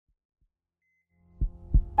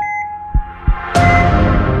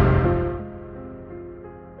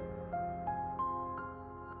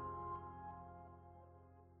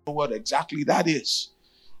what exactly that is.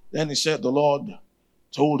 Then he said the Lord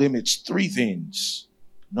told him it's three things.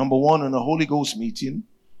 Number one, in a Holy Ghost meeting,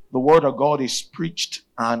 the word of God is preached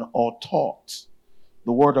and or taught.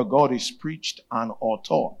 The word of God is preached and or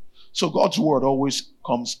taught. So God's word always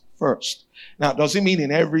comes first. Now, does it mean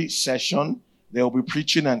in every session there will be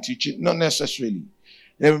preaching and teaching? Not necessarily.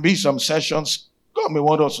 There will be some sessions God may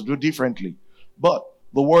want us to do differently. But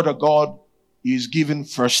the word of God is given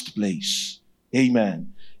first place.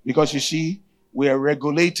 Amen. Because you see, we are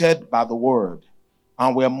regulated by the word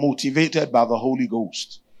and we are motivated by the Holy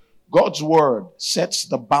Ghost. God's word sets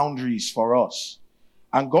the boundaries for us.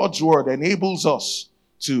 And God's word enables us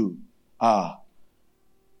to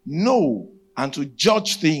know and to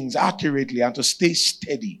judge things accurately and to stay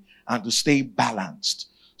steady and to stay balanced.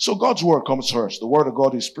 So God's word comes first. The word of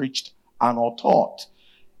God is preached and or taught.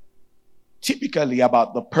 Typically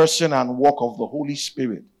about the person and work of the Holy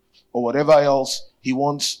Spirit or whatever else he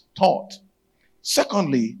wants taught.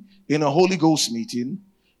 Secondly, in a Holy Ghost meeting,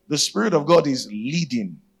 the Spirit of God is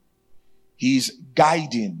leading. He's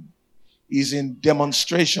guiding. He's in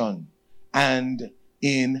demonstration and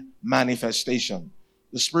in manifestation.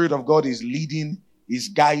 The Spirit of God is leading, is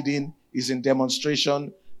guiding, is in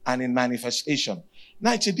demonstration and in manifestation.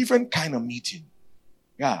 Now, it's a different kind of meeting.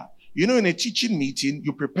 Yeah. You know, in a teaching meeting,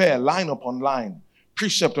 you prepare line upon line,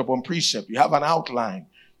 precept upon precept. You have an outline.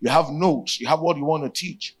 You have notes. You have what you want to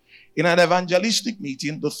teach. In an evangelistic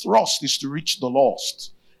meeting, the thrust is to reach the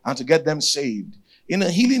lost and to get them saved. In a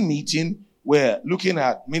healing meeting, we're looking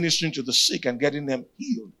at ministering to the sick and getting them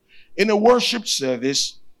healed. In a worship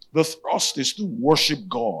service, the thrust is to worship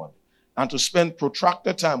God and to spend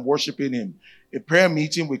protracted time worshiping Him. A prayer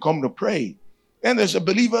meeting, we come to pray. Then there's a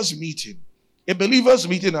believers meeting. A believers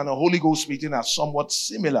meeting and a Holy Ghost meeting are somewhat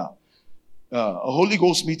similar. A Holy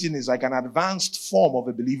Ghost meeting is like an advanced form of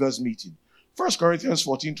a believers meeting. 1 Corinthians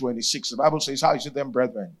 14:26, the Bible says, how is it then,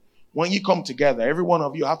 brethren? When you come together, every one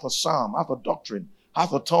of you hath a psalm, hath a doctrine,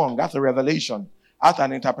 hath a tongue, hath a revelation, hath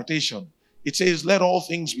an interpretation. It says, let all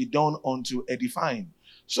things be done unto edifying.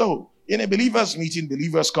 So, in a believers meeting,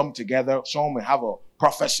 believers come together. Some may have a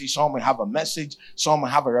prophecy, some may have a message, some may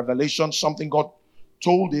have a revelation, something God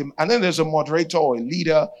told him. And then there's a moderator or a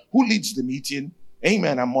leader who leads the meeting,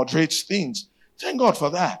 amen, and moderates things. Thank God for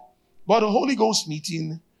that. But a Holy Ghost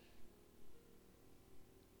meeting,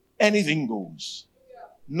 anything goes.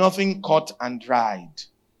 Nothing cut and dried.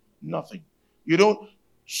 Nothing. You don't,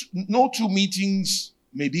 no two meetings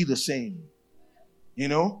may be the same. You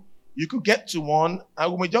know, you could get to one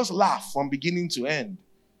and we may just laugh from beginning to end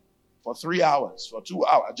for 3 hours, for 2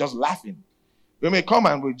 hours, just laughing. We may come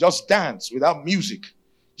and we just dance without music,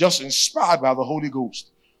 just inspired by the Holy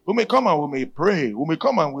Ghost. We may come and we may pray. We may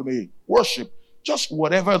come and we may worship. Just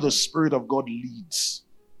whatever the Spirit of God leads.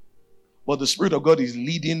 But the Spirit of God is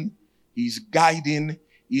leading, He's guiding,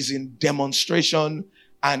 He's in demonstration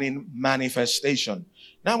and in manifestation.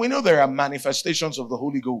 Now we know there are manifestations of the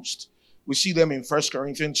Holy Ghost. We see them in 1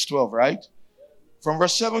 Corinthians 12, right? From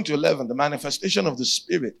verse 7 to 11, the manifestation of the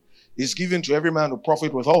Spirit is given to every man to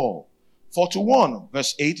profit withal. For to one,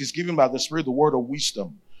 verse 8, is given by the Spirit the word of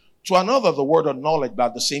wisdom. To another, the word of knowledge by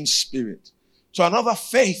the same Spirit. To another,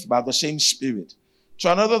 faith by the same Spirit.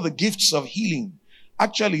 To another, the gifts of healing.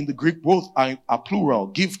 Actually, in the Greek, both are plural.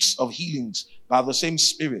 Gifts of healings by the same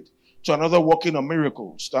Spirit. To another, working of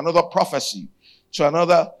miracles. To another, prophecy. To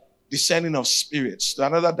another, discerning of spirits. To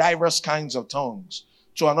another, diverse kinds of tongues.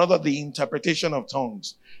 To another, the interpretation of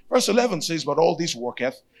tongues. Verse 11 says, but all this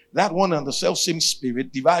worketh that one and the selfsame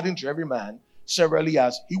Spirit, dividing to every man severally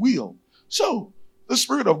as he will. So, the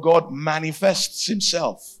Spirit of God manifests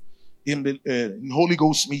Himself in Holy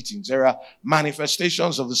Ghost meetings. There are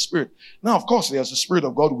manifestations of the Spirit. Now, of course, there's the Spirit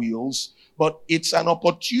of God wills, but it's an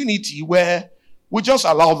opportunity where we just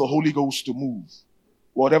allow the Holy Ghost to move,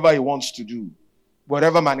 whatever He wants to do,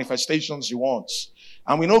 whatever manifestations He wants.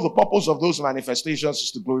 And we know the purpose of those manifestations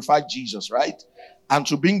is to glorify Jesus, right? And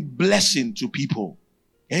to bring blessing to people.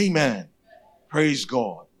 Amen. Praise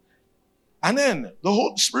God. And then the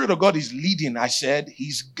Holy Spirit of God is leading, I said.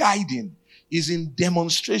 He's guiding. He's in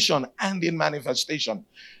demonstration and in manifestation.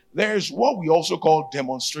 There's what we also call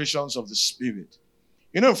demonstrations of the Spirit.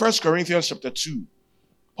 You know, in 1 Corinthians chapter 2,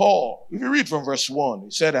 Paul, if you read from verse 1,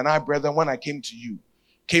 he said, and I, brethren, when I came to you,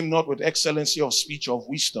 came not with excellency of speech or of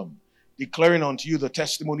wisdom, declaring unto you the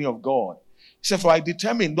testimony of God. He said, for I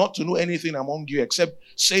determined not to know anything among you except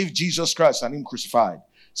save Jesus Christ and Him crucified.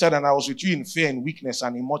 He said, and I was with you in fear and weakness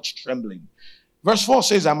and in much trembling. Verse 4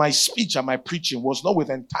 says, and my speech and my preaching was not with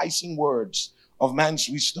enticing words of man's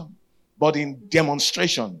wisdom, but in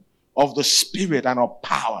demonstration of the Spirit and of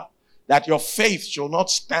power, that your faith shall not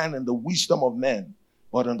stand in the wisdom of men,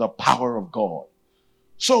 but in the power of God.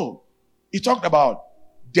 So, he talked about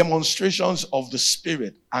demonstrations of the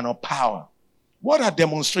Spirit and of power. What are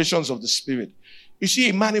demonstrations of the Spirit? You see,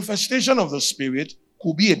 a manifestation of the Spirit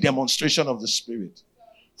could be a demonstration of the Spirit.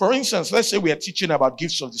 For instance, let's say we are teaching about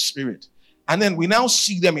gifts of the Spirit, and then we now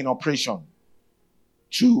see them in operation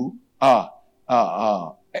to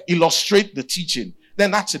illustrate the teaching.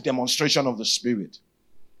 Then that's a demonstration of the Spirit.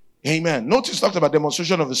 Amen. Notice talked about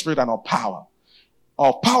demonstration of the Spirit and of power.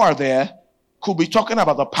 Of power there could be talking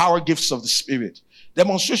about the power gifts of the Spirit.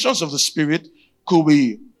 Demonstrations of the Spirit could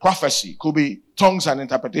be prophecy, could be tongues and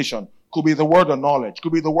interpretation, could be the word of knowledge,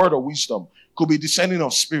 could be the word of wisdom, could be discerning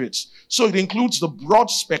of spirits. So it includes the broad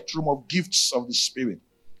spectrum of gifts of the Spirit.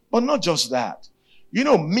 But not just that. You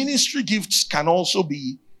know, ministry gifts can also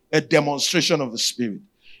be a demonstration of the Spirit.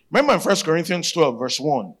 Remember in 1 Corinthians 12, verse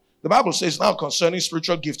 1, the Bible says, now concerning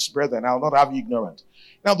spiritual gifts, brethren, I will not have you ignorant.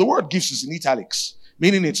 Now the word gifts is in italics,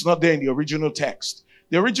 meaning it's not there in the original text.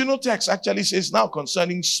 The original text actually says, now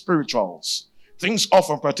concerning spirituals, things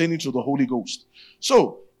often pertaining to the Holy Ghost.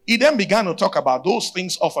 So he then began to talk about those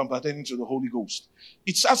things often pertaining to the Holy Ghost.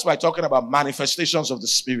 It starts by talking about manifestations of the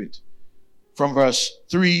Spirit from verse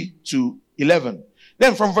 3 to 11.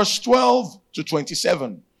 Then from verse 12 to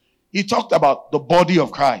 27, he talked about the body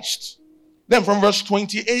of Christ. Then from verse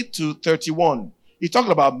 28 to 31, he talked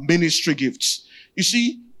about ministry gifts. You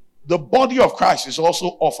see, the body of Christ is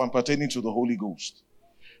also often pertaining to the Holy Ghost.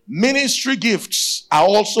 Ministry gifts are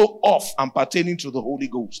also of and pertaining to the Holy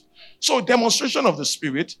Ghost. So demonstration of the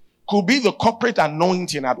Spirit could be the corporate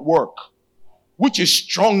anointing at work, which is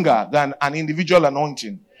stronger than an individual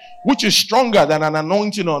anointing, which is stronger than an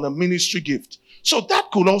anointing on a ministry gift. So that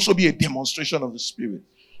could also be a demonstration of the Spirit.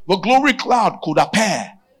 The glory cloud could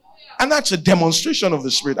appear, and that's a demonstration of the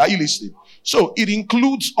Spirit. Are you listening? So it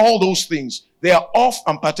includes all those things. They are of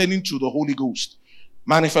and pertaining to the Holy Ghost.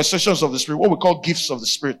 Manifestations of the Spirit, what we call gifts of the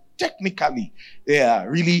Spirit. Technically, they are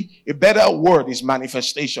really, a better word is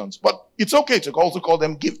manifestations. But it's okay to also call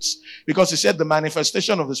them gifts, because he said the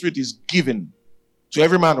manifestation of the Spirit is given to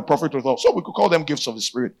every man a prophet with all. So we could call them gifts of the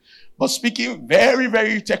Spirit. But speaking very,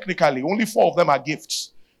 very technically, only 4 of them are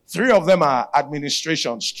gifts. 3 of them are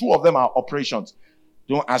administrations. 2 of them are operations.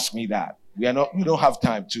 Don't ask me that. We don't have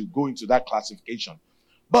time to go into that classification.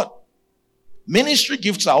 But ministry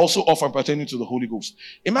gifts are also often pertaining to the Holy Ghost.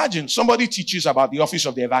 Imagine somebody teaches about the office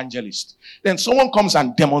of the evangelist. Then someone comes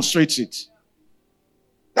and demonstrates it.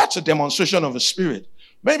 That's a demonstration of the Spirit.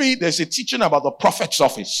 Maybe there's a teaching about the prophet's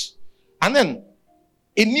office. And then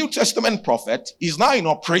a New Testament prophet is now in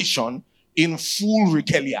operation in full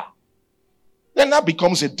regalia. Then that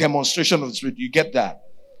becomes a demonstration of the Spirit. You get that?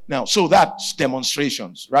 Now, so that's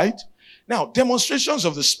demonstrations, right? Now, demonstrations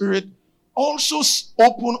of the Spirit also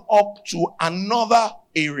open up to another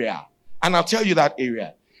area. And I'll tell you that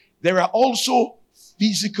area. There are also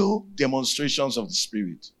physical demonstrations of the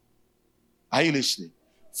Spirit. Are you listening?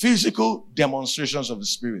 Physical demonstrations of the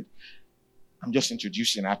Spirit. I'm just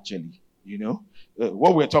introducing actually, you know.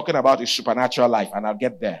 What we're talking about is supernatural life, and I'll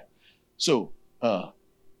get there. So,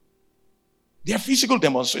 there are physical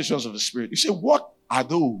demonstrations of the Spirit. You say, what are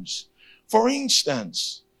those? For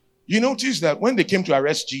instance, you notice that when they came to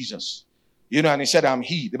arrest Jesus, you know, and he said, I'm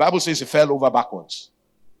he. The Bible says he fell over backwards.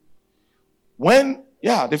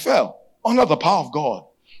 They fell under the power of God.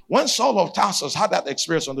 When Saul of Tarsus had that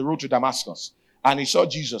experience on the road to Damascus, and he saw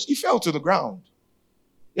Jesus, he fell to the ground.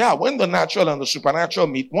 Yeah, when the natural and the supernatural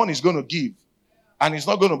meet, one is going to give. And it's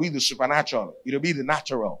not going to be the supernatural. It'll be the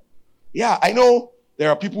natural. Yeah, I know there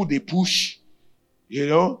are people they push. You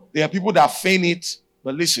know, there are people that feign it.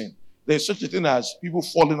 But listen, there's such a thing as people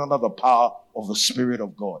falling under the power of the Spirit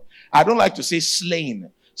of God. I don't like to say slain.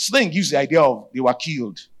 Slain gives the idea of they were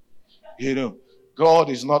killed. You know, God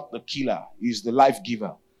is not the killer. He's the life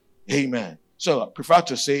giver. Amen. So I prefer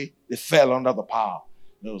to say they fell under the power.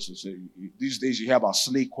 You know, so these days you hear about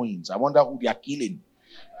slay queens. I wonder who they are killing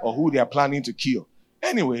or who they are planning to kill.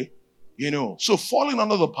 Anyway, you know, so falling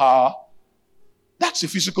under the power, that's a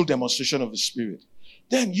physical demonstration of the Spirit.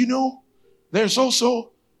 Then, you know, there's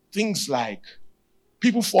also things like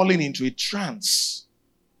people falling into a trance.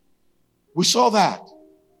 We saw that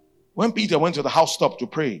when Peter went to the housetop to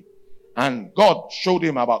pray, and God showed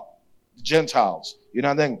him about the Gentiles, you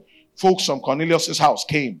know, and then folks from Cornelius' house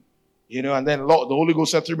came, you know, and then the Holy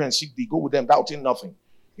Ghost said, 3 men seek thee, go with them, doubting nothing,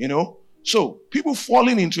 you know. So people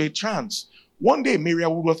falling into a trance. One day,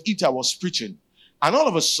 Miriam Woodworth-Eater was preaching, and all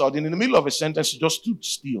of a sudden, in the middle of a sentence, she just stood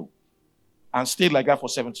still and stayed like that for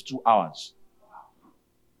 72 hours.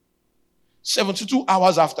 72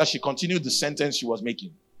 hours after she continued the sentence she was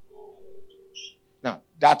making. Now,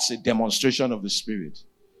 that's a demonstration of the Spirit.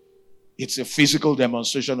 It's a physical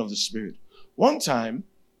demonstration of the Spirit. One time,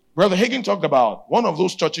 Brother Hagin talked about one of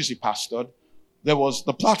those churches he pastored. There was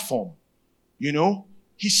the platform.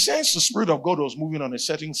 He sensed the Spirit of God was moving on a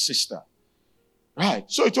certain sister. Right.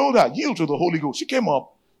 So he told her, yield to the Holy Ghost. She came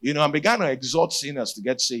up, and began to exhort sinners to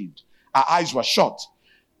get saved. Her eyes were shut.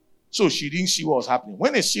 So she didn't see what was happening.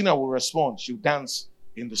 When a sinner will respond, she'll dance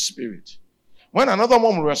in the Spirit. When another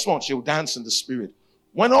one will respond, she'll dance in the Spirit.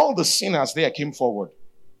 When all the sinners there came forward,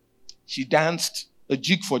 she danced a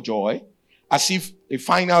jig for joy, as if a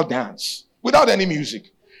final dance, without any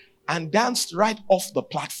music, and danced right off the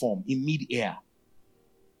platform in mid-air.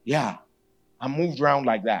 Yeah. And moved around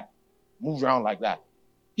like that.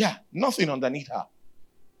 Yeah, nothing underneath her.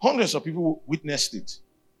 Hundreds of people witnessed it.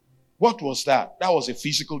 What was that? That was a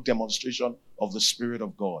physical demonstration of the Spirit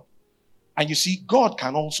of God. And you see, God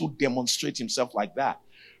can also demonstrate himself like that.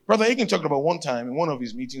 Brother Hagin talked about one time in one of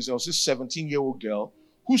his meetings, there was this 17-year-old girl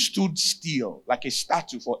who stood still like a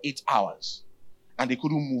statue for 8 hours. And they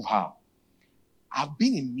couldn't move her. I've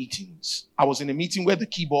been in meetings. I was in a meeting where the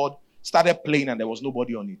keyboard started playing and there was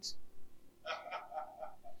nobody on it.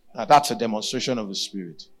 Now that's a demonstration of the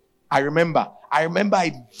Spirit. I remember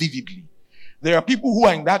it vividly. There are people who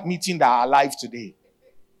are in that meeting that are alive today.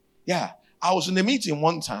 Yeah. I was in a meeting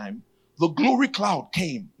one time. The glory cloud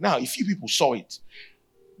came. Now, a few people saw it.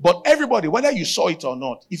 But everybody, whether you saw it or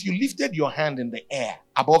not, if you lifted your hand in the air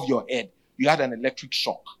above your head, you had an electric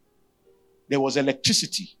shock. There was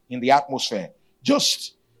electricity in the atmosphere,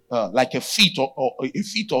 just like a feet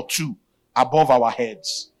or two above our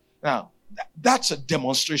heads. Now, that's a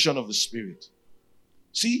demonstration of the Spirit.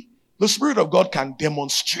 See, the Spirit of God can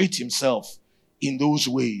demonstrate himself in those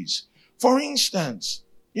ways. For instance,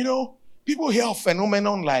 people hear a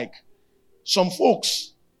phenomenon like some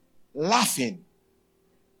folks laughing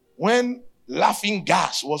when laughing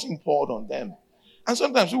gas wasn't poured on them. And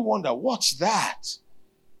sometimes we wonder, what's that?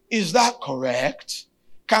 Is that correct?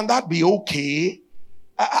 Can that be okay?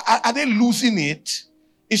 Are they losing it?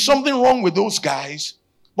 Is something wrong with those guys?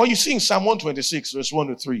 But you see in Psalm 126, verse 1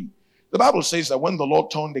 to 3, the Bible says that when the Lord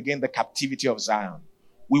turned again the captivity of Zion,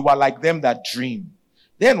 we were like them that dream.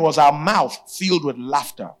 Then was our mouth filled with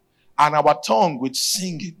laughter, and our tongue with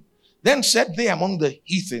singing. Then said they among the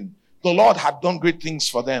heathen, the Lord had done great things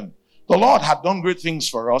for them. The Lord had done great things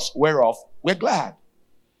for us, whereof we're glad.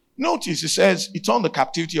 Notice it says, he turned the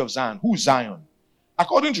captivity of Zion. Who's Zion?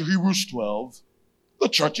 According to Hebrews 12, the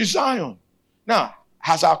church is Zion. Now,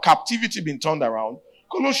 has our captivity been turned around?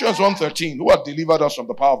 Colossians 1:13, who had delivered us from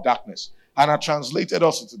the power of darkness and had translated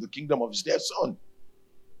us into the kingdom of his dear Son.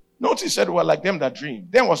 Notice he said we were like them that dream.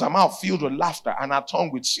 Then was our mouth filled with laughter and our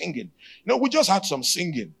tongue with singing. We just had some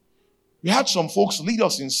singing. We had some folks lead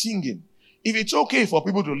us in singing. If it's okay for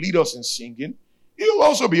people to lead us in singing, it will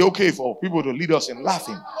also be okay for people to lead us in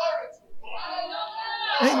laughing.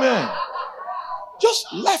 Amen. Just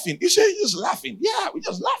laughing. You say just laughing. Yeah, we're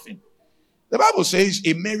just laughing. The Bible says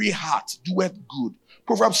a merry heart doeth good.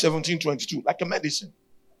 Proverbs 17:22, like a medicine.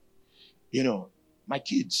 My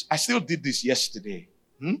kids, I still did this yesterday.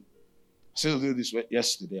 I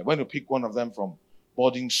went to pick one of them from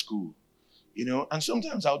boarding school. And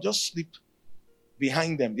sometimes I'll just sleep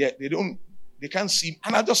behind them. They can't see,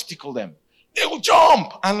 and I'll just tickle them. They will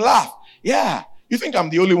jump and laugh. Yeah. You think I'm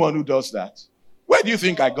the only one who does that? Where do you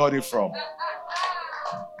think I got it from?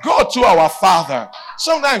 God to our Father.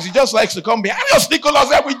 Sometimes he just likes to come behind and just tickle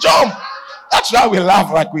us and we jump. That's why we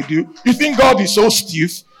laugh like we do. You think God is so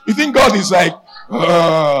stiff? You think God is like,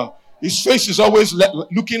 his face is always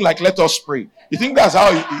looking like let us pray. You think that's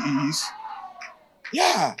how he is?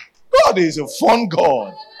 Yeah. God is a fun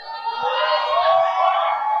God.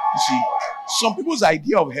 You see, some people's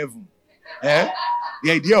idea of heaven,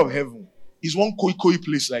 the idea of heaven is one koi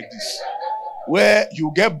place like this, where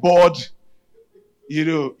you get bored,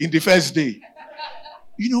 in the first day.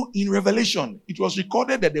 In Revelation, it was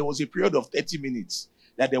recorded that there was a period of 30 minutes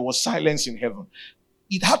that there was silence in heaven.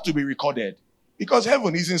 It had to be recorded because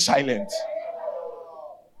heaven isn't silent.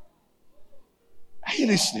 Are you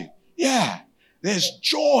listening? Yeah. There's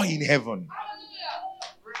joy in heaven.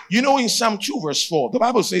 In Psalm 2 verse 4, the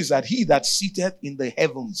Bible says that he that sitteth in the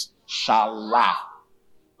heavens shall laugh.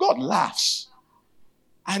 God laughs.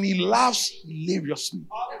 And he laughs hilariously.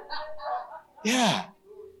 Yeah.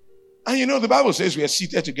 And the Bible says we are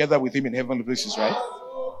seated together with him in heavenly places, right?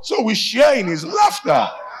 So we share in his laughter.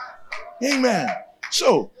 Amen.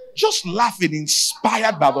 So, just laughing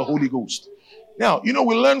inspired by the Holy Ghost. Now, we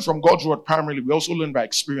learn from God's word primarily. We also learn by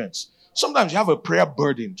experience. Sometimes you have a prayer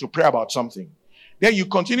burden to pray about something. Then you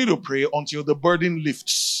continue to pray until the burden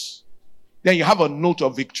lifts. Then you have a note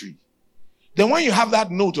of victory. Then when you have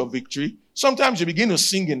that note of victory, Sometimes you begin to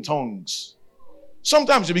sing in tongues.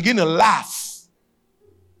 Sometimes you begin to laugh.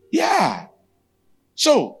 Yeah.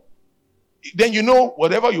 So, then you know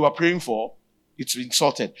whatever you are praying for, it's been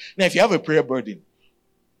sorted. Now, if you have a prayer burden,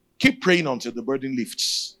 keep praying until the burden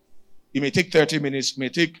lifts. It may take 30 minutes, it may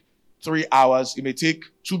take 3 hours, it may take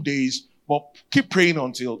 2 days, but keep praying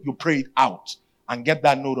until you pray it out and get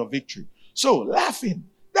that note of victory. So, laughing,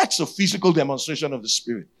 that's a physical demonstration of the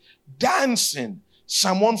Spirit. Dancing,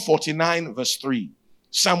 Psalm 149 verse 3,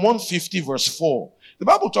 Psalm 150 verse 4. The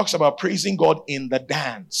Bible talks about praising God in the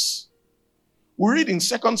dance. We read in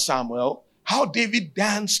 2 Samuel how David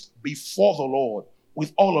danced before the Lord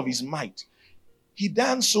with all of his might. He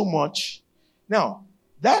danced so much. Now,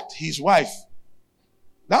 that his wife,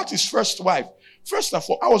 that his first wife. First of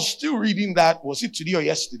all, I was still reading that, was it today or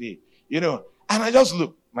yesterday? And I just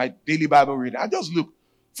looked, my daily Bible reading, I just looked,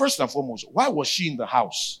 first and foremost, why was she in the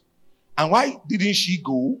house? And why didn't she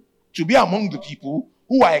go to be among the people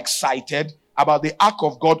who are excited about the ark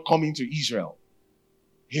of God coming to Israel?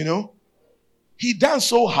 He danced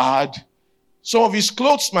so hard, some of his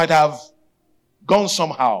clothes might have gone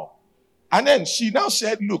somehow. And then she now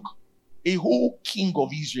said, look, a whole king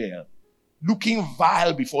of Israel looking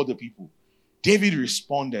vile before the people. David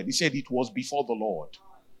responded, he said, it was before the Lord.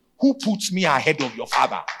 Who puts me ahead of your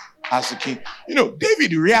father as a king?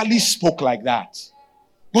 David rarely spoke like that.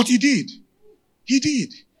 But he did. He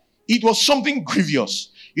did. It was something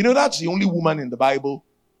grievous. That's the only woman in the Bible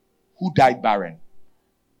who died barren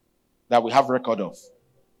that we have record of.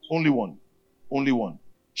 Only one. Only one.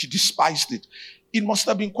 She despised it. It must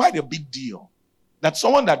have been quite a big deal that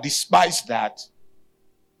someone that despised that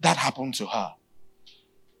happened to her.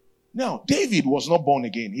 Now, David was not born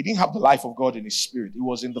again. He didn't have the life of God in his spirit. He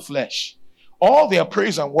was in the flesh. All their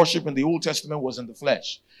praise and worship in the Old Testament was in the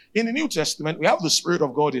flesh. In the New Testament, we have the Spirit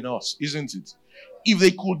of God in us, isn't it? If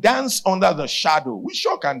they could dance under the shadow, we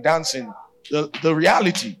sure can dance in the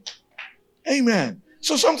reality. Amen.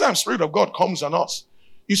 So sometimes Spirit of God comes on us.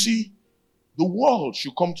 You see, the world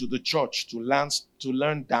should come to the church to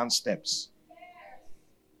learn dance steps.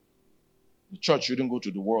 The church shouldn't go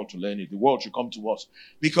to the world to learn it. The world should come to us.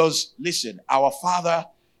 Because, listen, our Father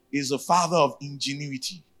is a Father of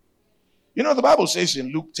ingenuity. The Bible says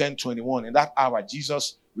in Luke 10:21, in that hour,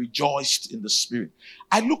 Jesus rejoiced in the Spirit.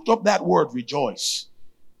 I looked up that word, rejoice.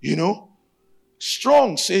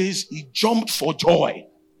 Strong says he jumped for joy.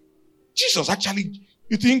 Jesus actually,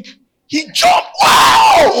 you think, he jumped?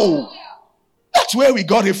 Wow! That's where we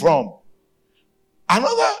got it from.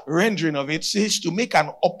 Another rendering of it says to make an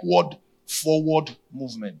upward, forward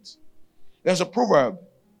movement. There's a proverb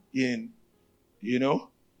in,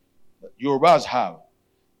 Yorubas have.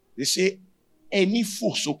 They say, any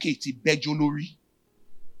force okay to bejolori.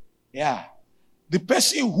 Yeah. The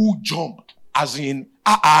person who jumped, as in,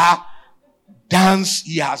 dance,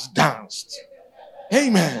 he has danced.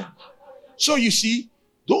 Amen. So you see,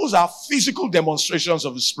 those are physical demonstrations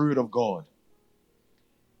of the Spirit of God.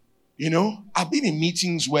 I've been in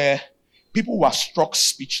meetings where people were struck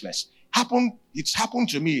speechless. It's happened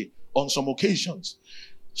to me on some occasions.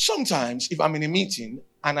 Sometimes, if I'm in a meeting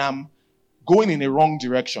and I'm going in a wrong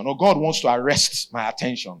direction, or God wants to arrest my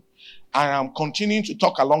attention, and I'm continuing to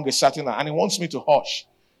talk along a certain line, and He wants me to hush,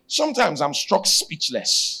 sometimes I'm struck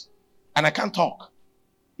speechless, and I can't talk.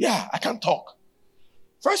 Yeah, I can't talk.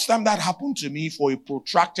 First time that happened to me for a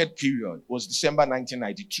protracted period was December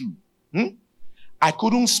 1992. I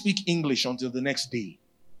couldn't speak English until the next day.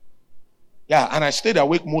 Yeah, and I stayed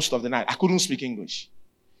awake most of the night. I couldn't speak English.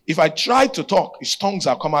 If I tried to talk, his tongues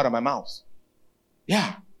will come out of my mouth.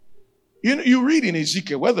 Yeah. You read in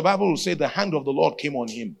Ezekiel where the Bible will say the hand of the Lord came on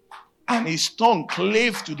him and his tongue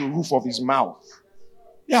clave to the roof of his mouth.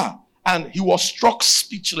 Yeah. And he was struck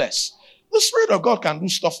speechless. The Spirit of God can do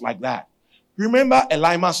stuff like that. Remember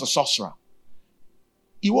Elimas the sorcerer?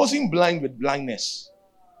 He wasn't blind with blindness.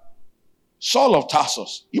 Saul of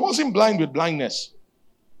Tarsus, he wasn't blind with blindness.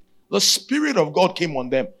 The Spirit of God came on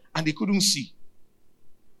them and they couldn't see.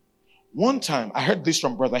 One time, I heard this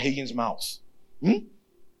from Brother Hagin's mouth.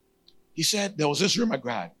 He said there was this Rema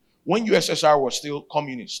grad when USSR was still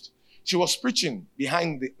communist. She was preaching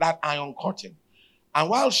behind that iron curtain. And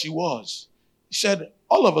while she was, he said,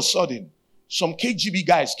 all of a sudden, some KGB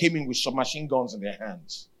guys came in with submachine guns in their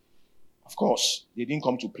hands. Of course, they didn't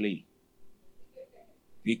come to play.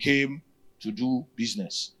 They came to do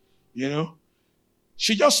business.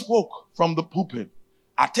 She just spoke from the pulpit.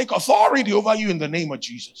 I take authority over you in the name of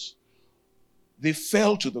Jesus. They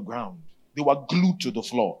fell to the ground. They were glued to the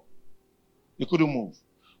floor. They couldn't move.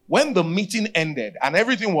 When the meeting ended and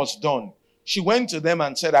everything was done, she went to them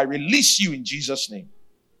and said, I release you in Jesus' name.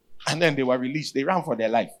 And then they were released. They ran for their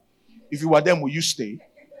life. If you were them, will you stay?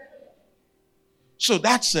 So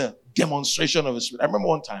that's a demonstration of the Spirit. I remember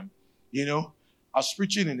one time, I was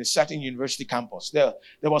preaching in a certain university campus. There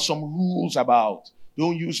were some rules about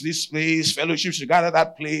don't use this place, fellowships should gather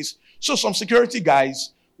that place. So some security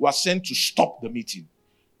guys were sent to stop the meeting.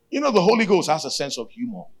 The Holy Ghost has a sense of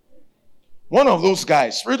humor. One of those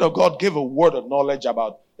guys, Spirit of God gave a word of knowledge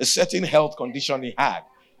about a certain health condition he had.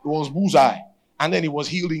 It was bullseye. And then he was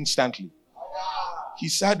healed instantly. He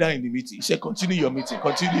sat down in the meeting. He said, continue your meeting.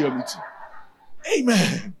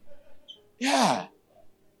 Amen. Yeah.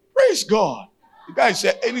 Praise God. The guy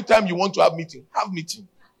said, anytime you want to have meeting, have meeting.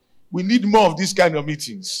 We need more of these kind of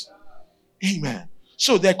meetings. Amen.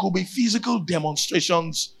 So there could be physical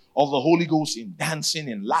demonstrations of the Holy Ghost in dancing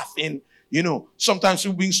and laughing. Sometimes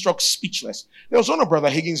we're being struck speechless. There was one of Brother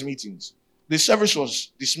Hagin's meetings. The service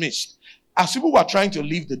was dismissed. As people were trying to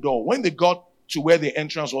leave the door, when they got to where the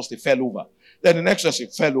entrance was, they fell over. Then the next person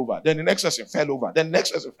fell over. Then the next person fell over. Then the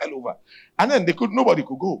next person fell over. And then nobody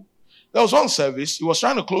could go. There was one service. He was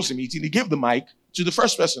trying to close the meeting. He gave the mic to the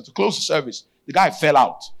first person to close the service. The guy fell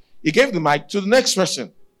out. He gave the mic to the next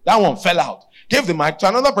person. That one fell out. Gave the mic to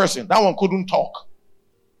another person. That one couldn't talk.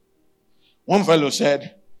 One fellow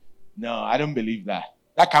said, no, I don't believe that.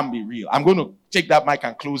 That can't be real. I'm going to take that mic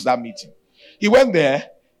and close that meeting. He went there.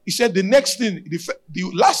 He said the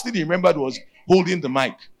last thing he remembered was holding the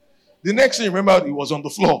mic. The next thing he remembered, he was on the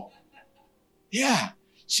floor. Yeah.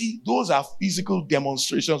 See, those are physical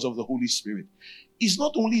demonstrations of the Holy Spirit. It's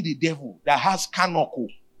not only the devil that has kanoko,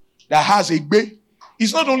 that has egbe.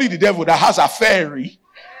 It's not only the devil that has a fairy.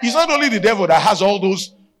 It's not only the devil that has all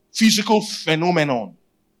those physical phenomenon.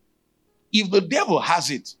 If the devil has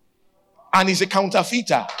it and is a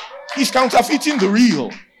counterfeiter, he's counterfeiting the real.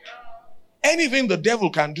 Anything the devil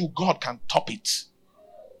can do, God can top it.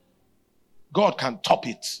 God can top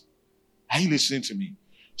it. Are you listening to me?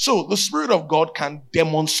 So the Spirit of God can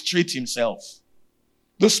demonstrate himself.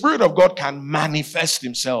 The Spirit of God can manifest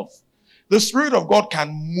himself. The Spirit of God can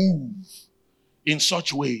move in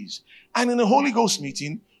such ways. And in a Holy Ghost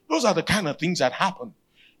meeting, those are the kind of things that happen.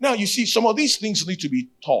 Now, you see, some of these things need to be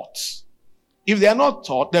taught. If they are not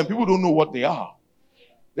taught, then people don't know what they are.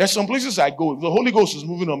 There's some places I go. If the Holy Ghost is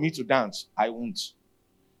moving on me to dance, I won't.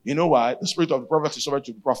 You know why? The spirit of the prophet is subject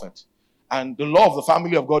to the prophet. And the law of the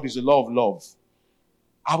family of God is the law of love.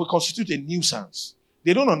 I will constitute a nuisance.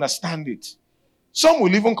 They don't understand it. Some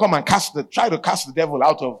will even come and try to cast the devil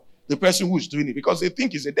out of the person who is doing it because they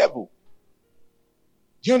think he's a devil.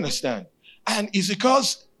 Do you understand? And it's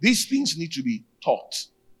because these things need to be taught.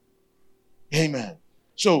 Amen.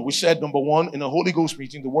 So we said, number one, in a Holy Ghost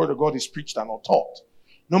meeting, the word of God is preached and not taught.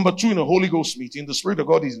 Number two, in a Holy Ghost meeting, the Spirit of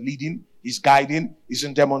God is leading, is guiding, is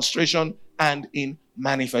in demonstration, and in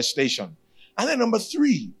manifestation. And then number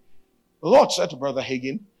three, the Lord said to Brother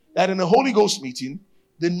Hagin that in a Holy Ghost meeting,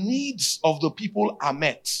 the needs of the people are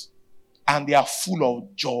met and they are full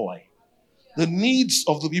of joy. The needs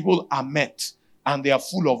of the people are met and they are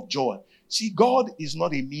full of joy. See, God is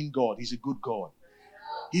not a mean God. He's a good God.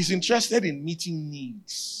 He's interested in meeting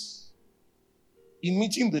needs, in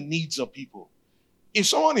meeting the needs of people. If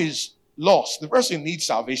someone is lost, the person needs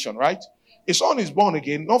salvation, right? If someone is born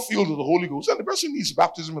again, not filled with the Holy Ghost, then the person needs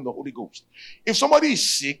baptism in the Holy Ghost. If somebody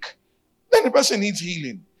is sick, then the person needs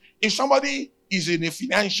healing. If somebody is in a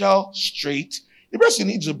financial strait, the person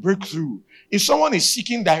needs a breakthrough. If someone is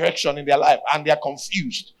seeking direction in their life and they are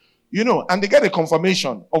confused, and they get a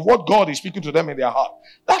confirmation of what God is speaking to them in their heart,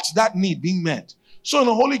 that's that need being met. So in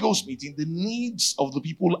a Holy Ghost meeting, the needs of the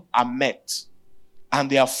people are met and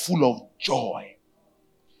they are full of joy.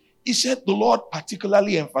 He said the Lord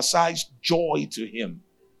particularly emphasized joy to him.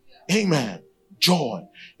 Amen. Joy.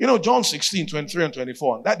 John 16, 23 and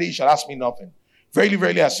 24. On that day you shall ask me nothing. Verily,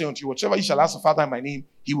 verily, I say unto you, whatever you shall ask the Father in my name,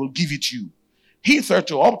 he will give it you.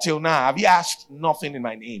 Hitherto, up till now, have ye asked nothing in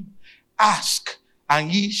my name? Ask,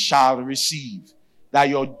 and ye shall receive, that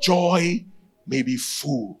your joy may be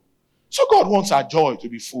full. So God wants our joy to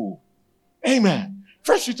be full. Amen.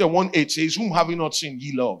 1 Peter 1:8 says, whom having not seen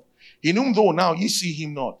ye love, in whom though now ye see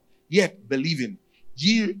him not, yet believing,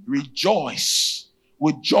 ye rejoice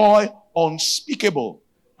with joy unspeakable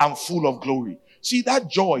and full of glory. See, that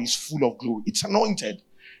joy is full of glory. It's anointed.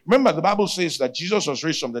 Remember, the Bible says that Jesus was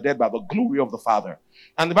raised from the dead by the glory of the Father.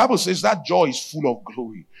 And the Bible says that joy is full of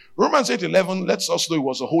glory. Romans 8:11 lets us know it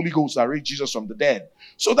was the Holy Ghost that raised Jesus from the dead.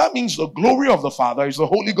 So that means the glory of the Father is the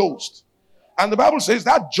Holy Ghost. And the Bible says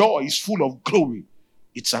that joy is full of glory.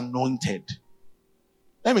 It's anointed.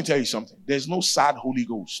 Let me tell you something. There's no sad Holy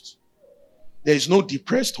Ghost. There's no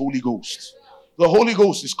depressed Holy Ghost. The Holy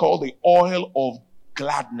Ghost is called the oil of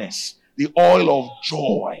gladness, the oil of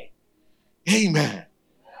joy. Amen.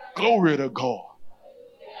 Glory to God.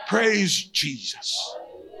 Praise Jesus.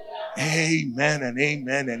 Amen and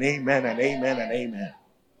amen and amen and amen and amen.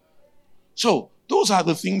 So, those are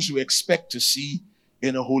the things we expect to see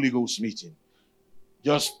in a Holy Ghost meeting.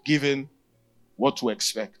 Just given what to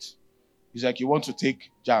expect. It's like you want to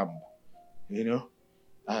take JAMB,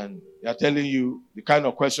 and they're telling you the kind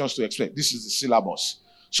of questions to expect. This is the syllabus.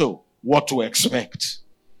 So, what to expect?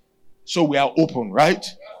 So, we are open, right?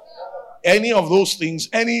 Any of those things,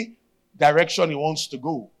 any direction he wants to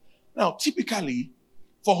go. Now, typically,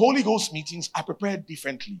 for Holy Ghost meetings, I prepare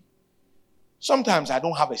differently. Sometimes I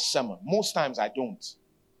don't have a sermon. Most times I don't.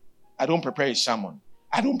 I don't prepare a sermon.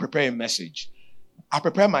 I don't prepare a message. I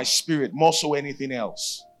prepare my spirit more so anything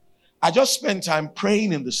else. I just spend time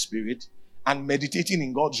praying in the spirit and meditating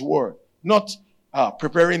in God's word. Not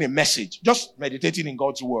preparing a message, just meditating in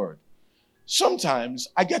God's word. Sometimes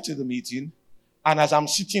I get to the meeting, and as I'm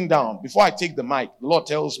sitting down, before I take the mic, the Lord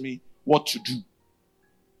tells me what to do.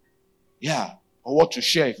 Yeah, or what to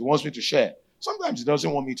share if he wants me to share. Sometimes he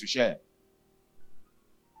doesn't want me to share.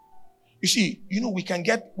 You see,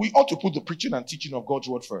 we ought to put the preaching and teaching of God's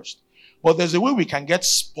word first. But there's a way we can get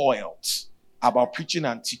spoiled about preaching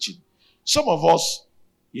and teaching. Some of us,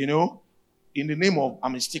 in the name of,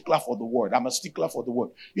 I'm a stickler for the word. I'm a stickler for the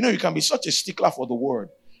word. You can be such a stickler for the word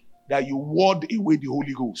that you ward away the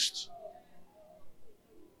Holy Ghost.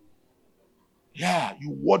 Yeah,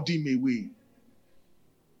 you ward him away.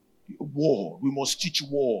 Word. We must teach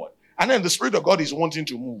word. And then the Spirit of God is wanting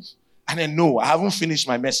to move. And then, no, I haven't finished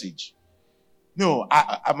my message. No,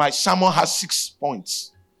 my sermon has 6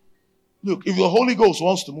 points. Look, if the Holy Ghost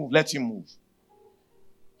wants to move, let him move.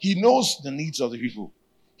 He knows the needs of the people.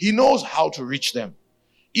 He knows how to reach them.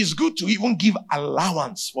 It's good to even give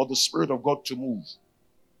allowance for the Spirit of God to move.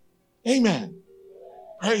 Amen.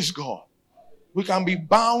 Praise God. We can be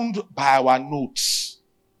bound by our notes.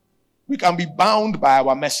 We can be bound by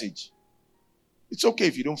our message. It's okay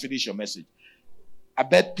if you don't finish your message. I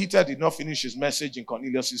bet Peter did not finish his message in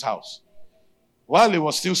Cornelius' house. While he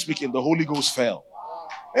was still speaking, the Holy Ghost fell.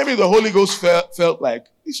 Maybe the Holy Ghost felt like,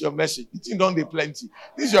 this is your message. You think don't they plenty.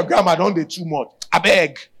 This is your grammar, don't they too much. I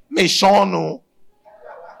beg. May Sean know.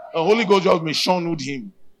 The Holy Ghost just may Sean know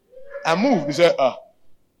him. And moved. He said,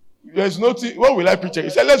 there's nothing. What will I preach? He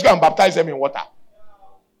said, let's go and baptize them in water.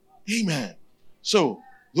 Amen. So,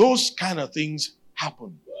 those kind of things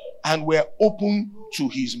happen. And we're open to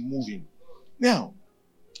his moving. Now,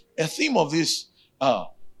 a theme of this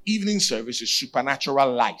evening service is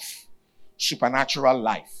supernatural life. Supernatural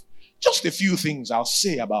life. Just a few things I'll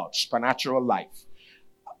say about supernatural life.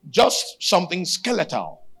 Just something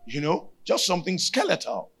skeletal, just something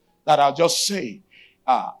skeletal that I'll just say.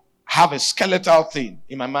 Have a skeletal thing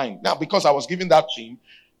in my mind. Now, because I was given that theme,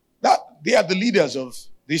 that they are the leaders of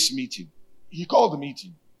this meeting. He called the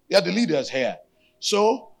meeting. They are the leaders here.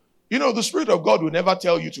 So, the Spirit of God will never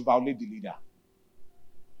tell you to violate the leader.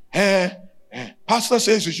 Pastor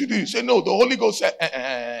says you should do it. Say, no, the Holy Ghost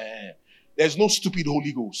said, there's no stupid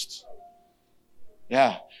Holy Ghost.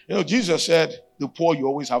 Yeah. Jesus said, the poor you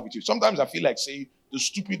always have with you. Sometimes I feel like saying, the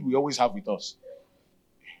stupid we always have with us.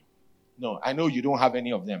 No, I know you don't have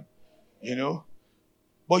any of them.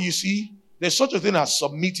 But you see, there's such a thing as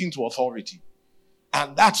submitting to authority.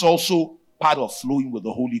 And that's also part of flowing with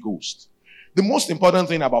the Holy Ghost. The most important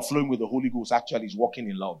thing about flowing with the Holy Ghost actually is walking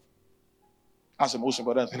in love. That's the most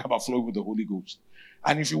important thing about flowing with the Holy Ghost.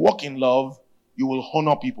 And if you walk in love, you will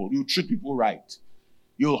honor people. You'll treat people right.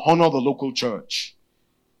 You'll honor the local church.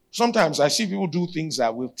 Sometimes I see people do things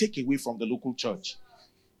that will take away from the local church.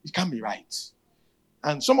 It can't be right.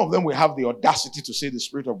 And some of them will have the audacity to say the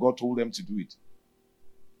Spirit of God told them to do it.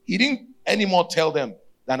 He didn't anymore tell them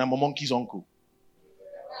that I'm a monkey's uncle.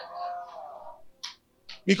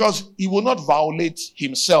 Because he will not violate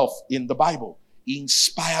himself in the Bible. He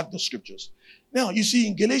inspired the scriptures. Now, you see,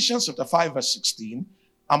 in Galatians chapter 5, verse 16,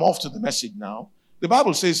 I'm off to the message now. The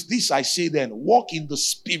Bible says, this I say then, walk in the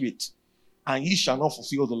Spirit, and ye shall not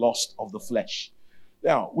fulfill the lust of the flesh.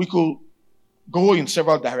 Now, we could go in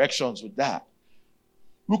several directions with that.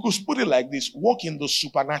 We could put it like this, walk in the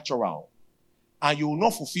supernatural, and you will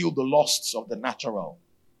not fulfill the lusts of the natural.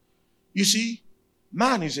 You see,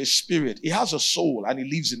 man is a spirit. He has a soul, and he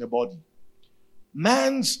lives in a body.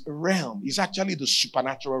 Man's realm is actually the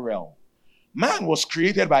supernatural realm. Man was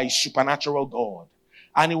created by a supernatural God,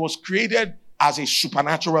 and he was created as a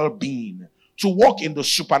supernatural being to walk in the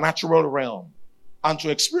supernatural realm and to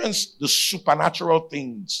experience the supernatural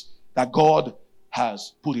things that God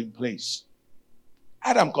has put in place.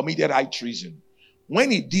 Adam committed high treason.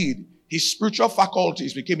 When he did, his spiritual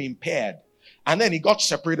faculties became impaired, and then he got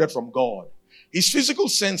separated from God. His physical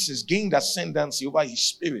senses gained ascendancy over his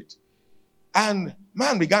spirit. And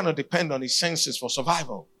man began to depend on his senses for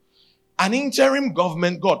survival. An interim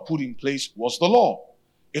government God put in place was the law.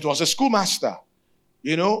 It was a schoolmaster.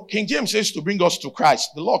 King James says to bring us to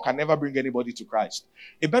Christ. The law can never bring anybody to Christ.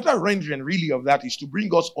 A better rendering really of that is to bring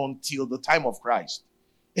us until the time of Christ.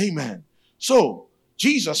 Amen. So,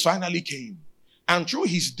 Jesus finally came. And through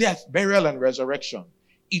his death, burial, and resurrection,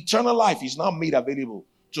 eternal life is now made available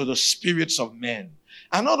to the spirits of men.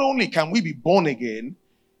 And not only can we be born again,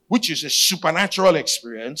 which is a supernatural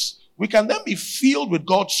experience, we can then be filled with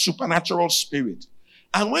God's supernatural spirit.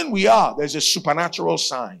 And when we are, there's a supernatural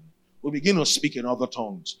sign. We begin to speak in other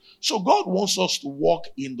tongues. So God wants us to walk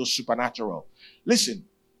in the supernatural. Listen,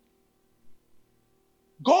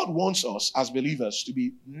 God wants us as believers to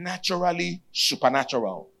be naturally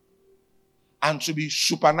supernatural and to be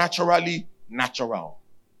supernaturally natural.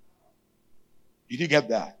 Did you get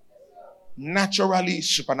that? Naturally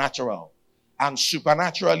supernatural and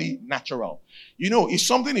supernaturally natural. If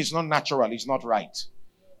something is not natural, it's not right.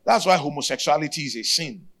 That's why homosexuality is a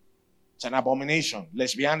sin. It's an abomination.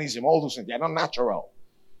 Lesbianism, all those things, they are not natural.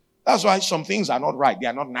 That's why some things are not right. They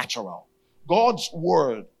are not natural. God's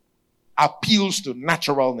word appeals to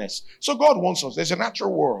naturalness. So God wants us. There's a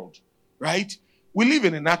natural world, right? We live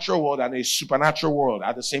in a natural world and a supernatural world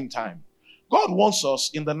at the same time. God wants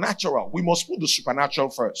us in the natural. We must put the supernatural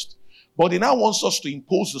first. But he now wants us to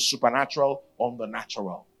impose the supernatural on the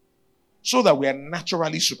natural. So that we are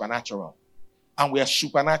naturally supernatural. And we are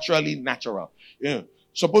supernaturally natural.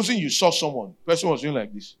 Supposing you saw someone, the person was doing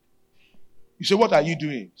like this. You say, what are you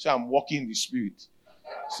doing? Say, I'm walking in the spirit.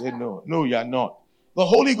 Say, no, you are not. The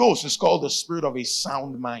Holy Ghost is called the spirit of a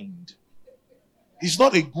sound mind. It's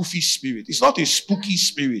not a goofy spirit. It's not a spooky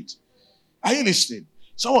spirit. Are you listening?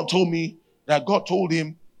 Someone told me that God told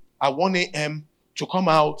him at 1 a.m. to come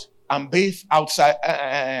out and bathe outside.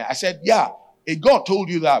 I said, yeah, God told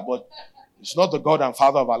you that, but it's not the God and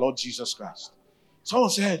Father of our Lord Jesus Christ. Someone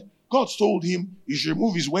said, God told him he should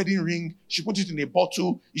remove his wedding ring, he should put it in a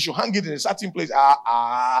bottle, he should hang it in a certain place.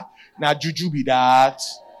 Now juju be that.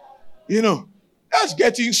 That's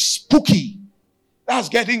getting spooky. That's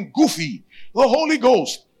getting goofy. The Holy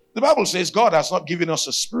Ghost, the Bible says God has not given us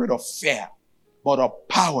a spirit of fear, but of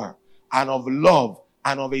power and of love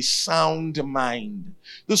and of a sound mind.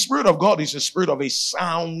 The Spirit of God is a spirit of a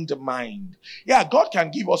sound mind. Yeah, God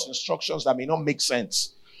can give us instructions that may not make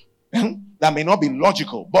sense. That may not be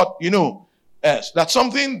logical, but that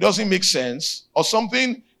something doesn't make sense or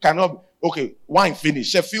something cannot, wine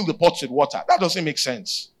finished, say fill the pots with water. That doesn't make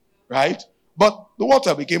sense, right? But the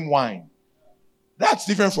water became wine. That's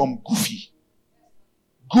different from goofy.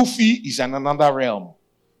 Goofy is in another realm.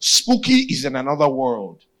 Spooky is in another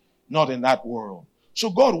world, not in that world. So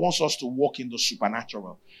God wants us to walk in the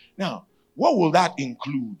supernatural. Now, what will that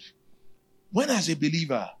include? When as a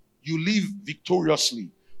believer, you live victoriously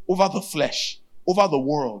over the flesh, over the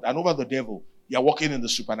world, and over the devil, you are walking in the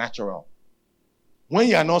supernatural. When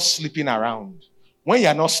you are not sleeping around, when you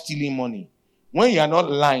are not stealing money, when you are not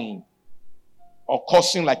lying or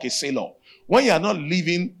cursing like a sailor, when you are not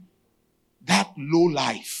living that low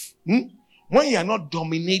life, when you are not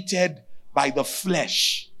dominated by the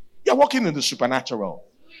flesh, you are walking in the supernatural.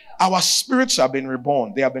 Our spirits have been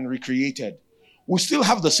reborn. They have been recreated. We still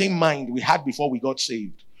have the same mind we had before we got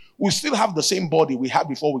saved. We still have the same body we had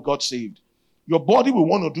before we got saved. Your body will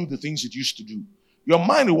want to do the things it used to do. Your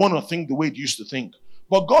mind will want to think the way it used to think.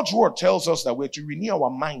 But God's word tells us that we're to renew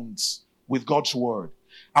our minds with God's word.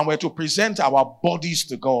 And we're to present our bodies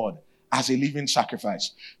to God as a living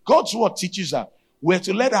sacrifice. God's word teaches that we're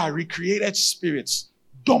to let our recreated spirits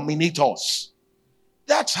dominate us.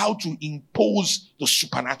 That's how to impose the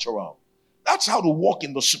supernatural. That's how to walk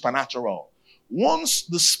in the supernatural. Once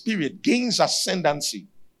the spirit gains ascendancy,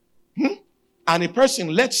 and a person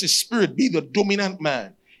lets his spirit be the dominant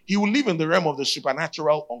man, he will live in the realm of the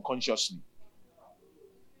supernatural unconsciously.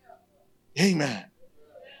 Amen.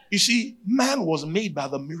 You see, man was made by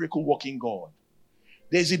the miracle-working God.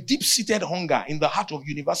 There's a deep-seated hunger in the heart of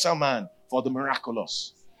universal man for the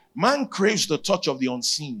miraculous. Man craves the touch of the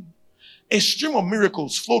unseen. A stream of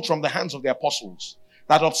miracles flowed from the hands of the apostles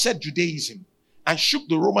that upset Judaism and shook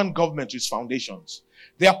the Roman government to its foundations.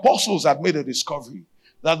 The apostles had made a discovery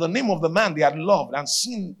that the name of the man they had loved and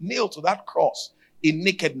seen nailed to that cross in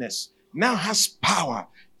nakedness now has power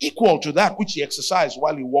equal to that which he exercised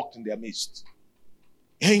while he walked in their midst.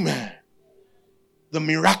 Amen. The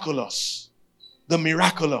miraculous. The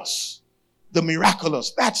miraculous. The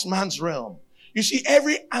miraculous. That's man's realm. You see,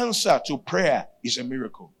 every answer to prayer is a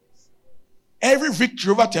miracle. Every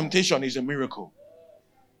victory over temptation is a miracle.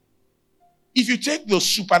 If you take the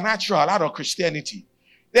supernatural out of Christianity,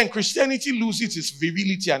 then Christianity loses its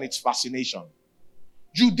virility and its fascination.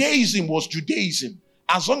 Judaism was Judaism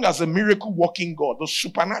as long as the miracle working God, the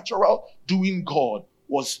supernatural doing God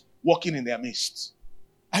was working in their midst.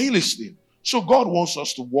 Are you listening? So God wants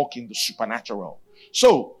us to walk in the supernatural.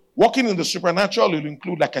 So walking in the supernatural will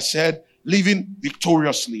include, like I said, living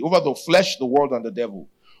victoriously over the flesh, the world, and the devil.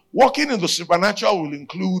 Walking in the supernatural will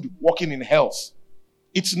include walking in health.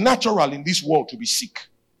 It's natural in this world to be sick.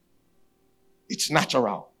 It's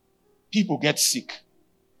natural. People get sick.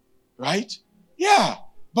 Right? Yeah.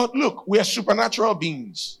 But look, we are supernatural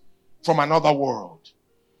beings from another world.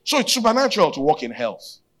 So it's supernatural to walk in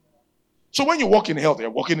health. So when you walk in health, you're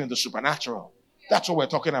walking in the supernatural. That's what we're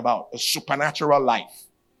talking about, a supernatural life.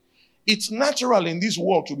 It's natural in this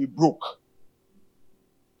world to be broke.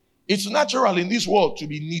 It's natural in this world to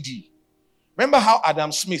be needy. Remember how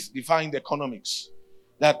Adam Smith defined economics?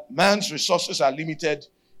 That man's resources are limited,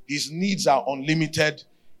 his needs are unlimited,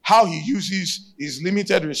 how he uses his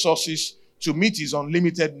limited resources to meet his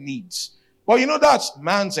unlimited needs. But you know that's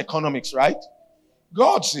man's economics, right?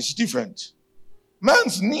 God's is different.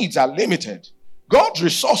 Man's needs are limited. God's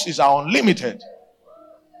resources are unlimited.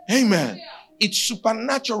 Amen. It's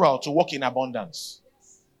supernatural to walk in abundance.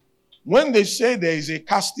 When they say there is a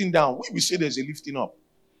casting down, we say there's a lifting up.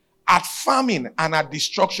 At famine and at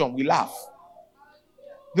destruction, we laugh.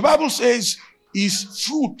 The Bible says, his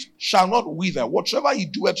fruit shall not wither. Whatsoever he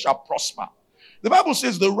doeth shall prosper. The Bible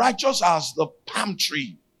says the righteous are as the palm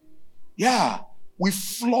tree. Yeah, we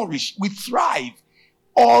flourish, we thrive.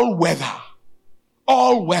 All weather.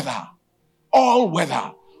 All weather. All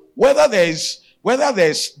weather. Whether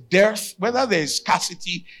there's dearth, whether there's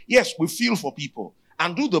scarcity, yes, we feel for people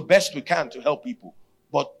and do the best we can to help people.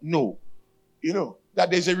 But no, that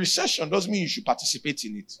there's a recession doesn't mean you should participate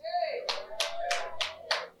in it.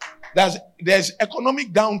 There's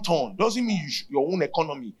economic downturn doesn't mean your own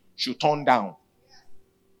economy should turn down.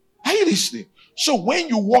 Are you listening? So when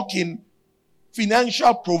you walk in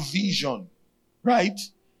financial provision, right,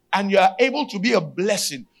 and you are able to be a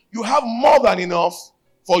blessing, you have more than enough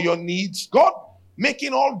for your needs. God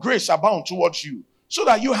making all grace abound towards you, so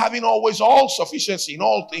that you having always all sufficiency in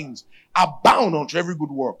all things, abound unto every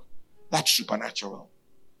good work. That's supernatural.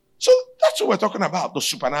 So that's what we're talking about, the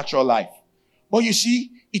supernatural life. But you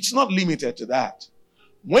see, it's not limited to that.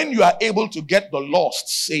 When you are able to get the lost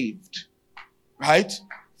saved, right?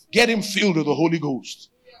 Get him filled with the Holy Ghost.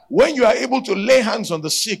 When you are able to lay hands on the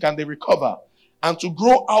sick and they recover, and to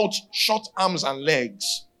grow out short arms and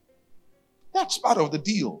legs, that's part of the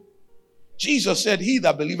deal. Jesus said, he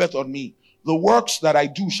that believeth on me, the works that I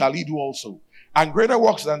do shall he do also. And greater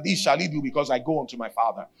works than these shall he do, because I go unto my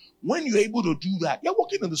Father. When you're able to do that, you're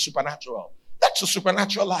walking in the supernatural. That's a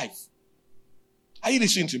supernatural life. Are you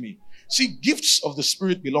listening to me? See, gifts of the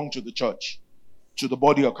Spirit belong to the church, to the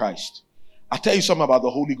body of Christ. I tell you something about the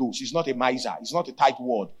Holy Ghost. He's not a miser. He's not a tight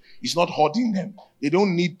word. He's not hoarding them. They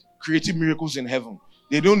don't need creative miracles in heaven.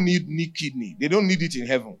 They don't need kidney. They don't need it in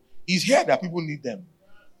heaven. He's here that people need them.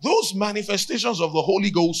 Those manifestations of the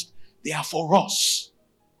Holy Ghost, they are for us.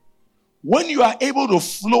 When you are able to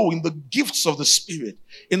flow in the gifts of the Spirit,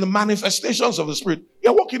 in the manifestations of the Spirit,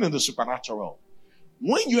 you're walking in the supernatural.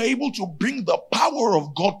 When you're able to bring the power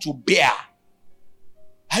of God to bear,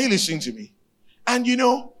 are you listening to me? And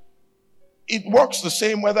it works the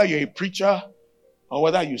same whether you're a preacher or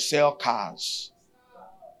whether you sell cars.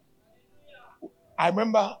 I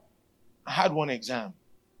remember I had one exam.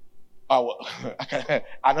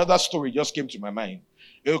 Another story just came to my mind.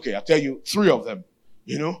 Okay, I'll tell you 3 of them.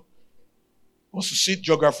 Was to sit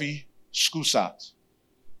geography, school sat.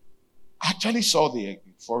 I actually saw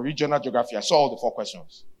for regional geography, I saw all the 4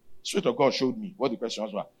 questions. Spirit of God showed me what the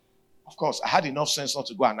questions were. Of course, I had enough sense not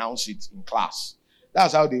to go announce it in class.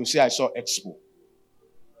 That's how they will say I saw Expo.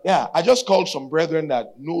 Yeah, I just called some brethren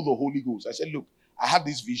that know the Holy Ghost. I said, look, I had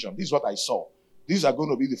this vision. This is what I saw. These are going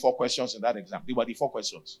to be the 4 questions in that exam. They were the 4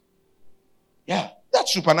 questions. Yeah,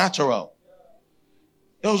 that's supernatural.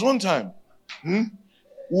 There was one time, we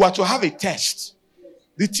were to have a test.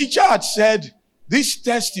 The teacher had said, this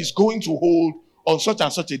test is going to hold on such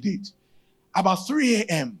and such a date. About 3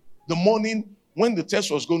 a.m., the morning when the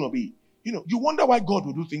test was going to be, you wonder why God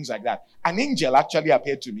would do things like that. An angel actually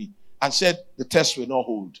appeared to me and said the test will not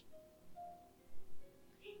hold.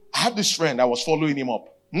 I had this friend, I was following him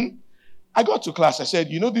up. I got to class, I said,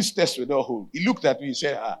 this test will not hold. He looked at me and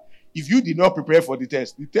said, if you did not prepare for the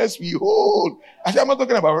test will hold. I said, I'm not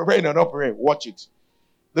talking about preparing or not preparing. Watch it.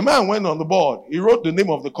 The man went on the board. He wrote the name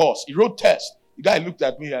of the course. He wrote test. The guy looked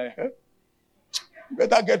at me and you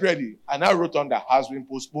better get ready. And I wrote on that has been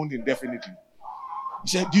postponed indefinitely. He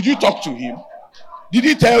said, did you talk to him? Did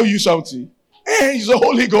he tell you something? He's the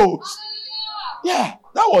Holy Ghost. Yeah,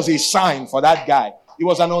 that was a sign for that guy. He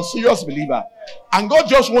was an unserious believer. And God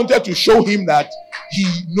just wanted to show him that he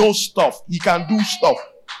knows stuff. He can do stuff.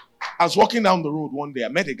 I was walking down the road one day. I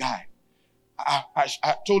met a guy.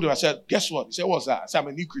 I told him, I said, guess what? He said, what's that? I said, I'm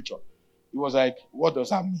a new creature. He was like, what does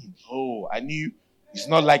that mean? Oh, I knew it's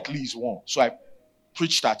not likely he's one. So I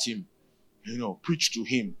preached at him. Preached to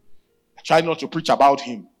him. I tried not to preach about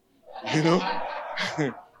him.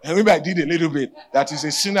 And maybe I did a little bit. That is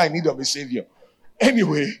a sinner in need of a savior.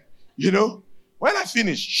 Anyway, when I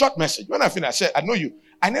finished, short message. When I finished, I said, I know you.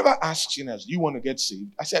 I never asked sinners, do you want to get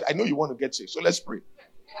saved? I said, I know you want to get saved. So let's pray.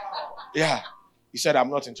 Yeah. He said, I'm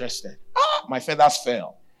not interested. My feathers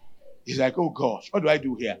fell. He's like, oh gosh, what do I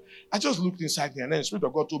do here? I just looked inside me and then the Spirit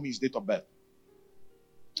of God told me his date of birth.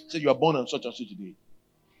 He said, you are born on such and such a day. He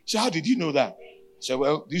said, how did you know that? I said,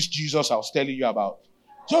 well, this Jesus I was telling you about,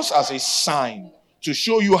 just as a sign to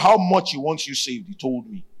show you how much he wants you saved, he told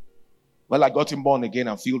me. Well, I got him born again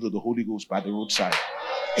and filled with the Holy Ghost by the roadside.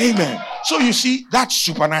 Amen. So you see, that's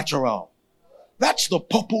supernatural. That's the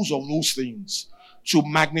purpose of those things. To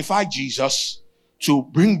magnify Jesus, to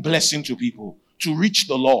bring blessing to people, to reach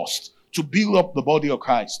the lost, to build up the body of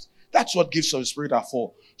Christ. That's what gifts of the Spirit are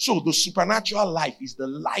for. So the supernatural life is the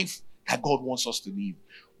life that God wants us to live.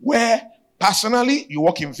 Where personally, you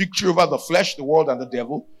walk in victory over the flesh, the world, and the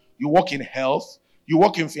devil. You walk in health. You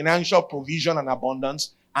walk in financial provision and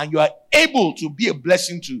abundance. And you are able to be a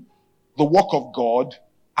blessing to the work of God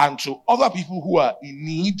and to other people who are in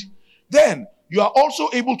need. Then you are also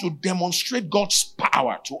able to demonstrate God's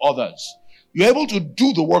power to others. You're able to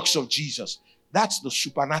do the works of Jesus. That's the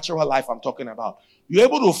supernatural life I'm talking about. You're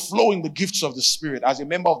able to flow in the gifts of the Spirit as a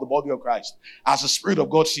member of the body of Christ, as the Spirit of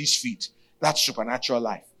God sees fit. That's supernatural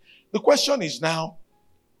life. The question is now,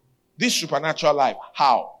 this supernatural life,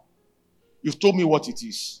 how? You've told me what it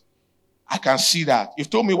is. I can see that. You've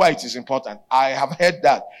told me why it is important. I have heard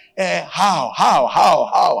that. How?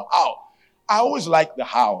 I always like the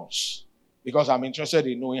hows because I'm interested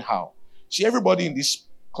in knowing how. See, everybody in this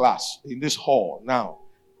class, in this hall now,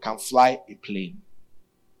 can fly a plane.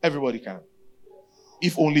 Everybody can.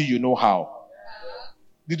 If only you know how.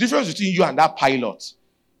 The difference between you and that pilot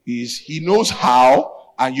is he knows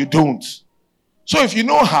how and you don't. So if you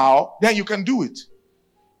know how, then you can do it.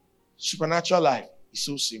 Supernatural life is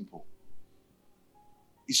so simple.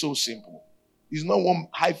 It's so simple. It's not one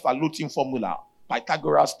highfalutin formula.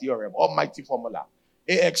 Pythagoras theorem, almighty formula.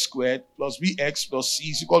 AX squared plus BX plus C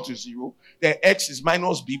is equal to 0. Then X is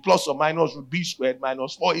minus B plus or minus root B squared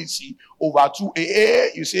minus 4AC over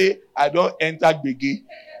 2A. You say, I don't enter Bege.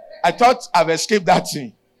 I thought I've escaped that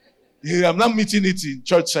thing. I'm not meeting it in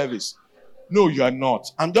church service. No, you are not.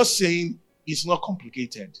 I'm just saying it's not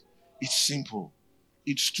complicated. It's simple.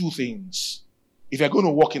 It's two things. If you're going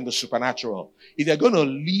to walk in the supernatural, if you're going to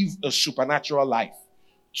live a supernatural life,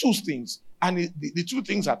 two things. And the two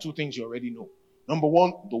things are two things you already know. Number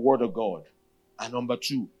one, the word of God. And number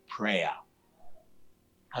two, prayer.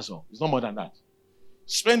 That's all. It's not more than that.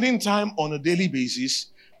 Spending time on a daily basis,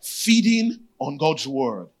 feeding on God's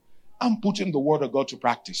word and putting the word of God to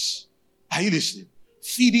practice. Are you listening?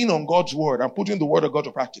 Feeding on God's word and putting the word of God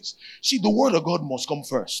to practice. See, the word of God must come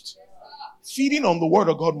first. Feeding on the word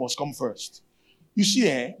of God must come first. You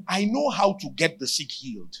see, I know how to get the sick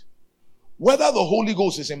healed. Whether the Holy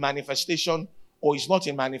Ghost is a manifestation or is not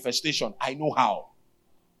in manifestation, I know how.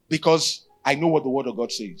 Because I know what the word of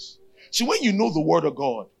God says. See, when you know the word of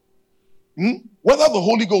God, whether the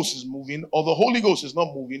Holy Ghost is moving or the Holy Ghost is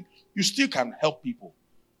not moving, you still can help people.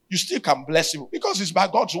 You still can bless people because it's by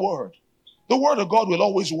God's word. The word of God will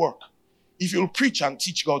always work if you'll preach and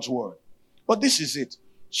teach God's word. But this is it.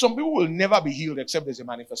 Some people will never be healed except there's a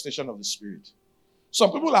manifestation of the Spirit.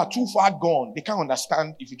 Some people are too far gone. They can't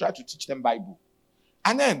understand if you try to teach them Bible.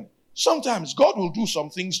 And then sometimes God will do some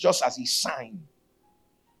things just as a sign.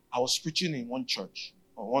 I was preaching in one church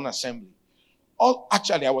or one assembly.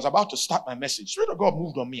 Actually, I was about to start my message. Spirit of God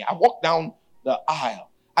moved on me. I walked down the aisle.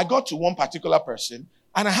 I got to one particular person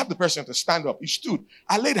and I had the person to stand up. He stood.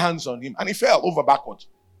 I laid hands on him and he fell over backward.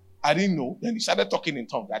 I didn't know. Then he started talking in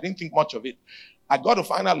tongues. I didn't think much of it. I got to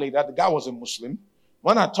find out later the guy was a Muslim.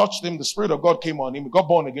 When I touched him, the Spirit of God came on him. He got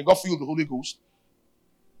born again, got filled with the Holy Ghost.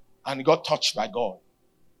 And he got touched by God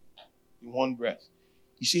in one breath.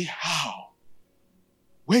 You say, how?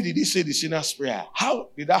 Where did he say the sinner's prayer? How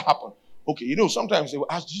did that happen? Okay, sometimes they will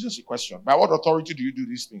ask Jesus a question. By what authority do you do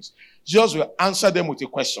these things? Jesus will answer them with a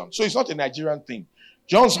question. So it's not a Nigerian thing.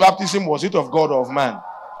 John's baptism, was it of God or of man?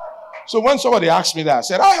 So when somebody asked me that, I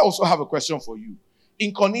said, I also have a question for you.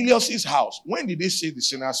 In Cornelius' house, when did they say the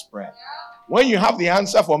sinner's prayer? When you have the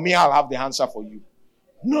answer for me, I'll have the answer for you.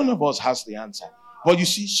 None of us has the answer. But you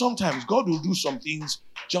see, sometimes God will do some things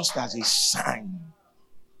just as a sign.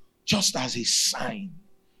 Just as a sign.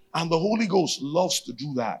 And the Holy Ghost loves to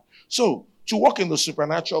do that. So, to walk in the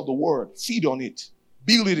supernatural of the word, feed on it,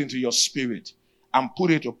 build it into your spirit, and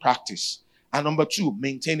put it to practice. And number 2,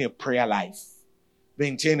 maintain a prayer life.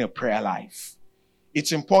 Maintain a prayer life.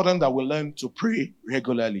 It's important that we learn to pray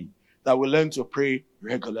regularly. That we learn to pray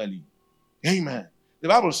regularly. Amen. The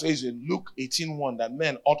Bible says in Luke 18:1 that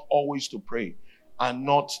men ought always to pray and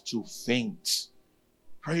not to faint.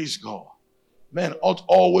 Praise God. Men ought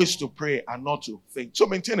always to pray and not to faint. So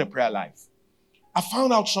maintain a prayer life. I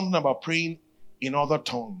found out something about praying in other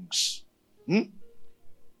tongues. The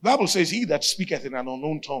Bible says, he that speaketh in an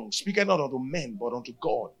unknown tongue speaketh not unto men, but unto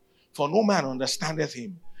God. For no man understandeth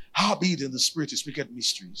him. Howbeit in the spirit he speaketh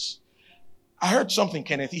mysteries. I heard something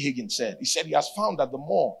Kenneth E. Hagin said. He said he has found that the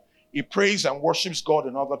more he prays and worships God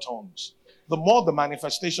in other tongues, the more the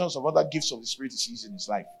manifestations of other gifts of the Spirit he sees in his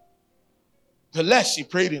life. The less he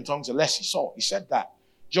prayed in tongues, the less he saw. He said that.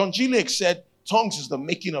 John G. Lake said tongues is the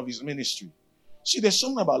making of his ministry. See, there's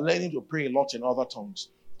something about learning to pray a lot in other tongues.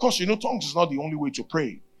 Of course, you know, tongues is not the only way to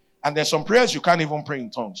pray. And there's some prayers you can't even pray in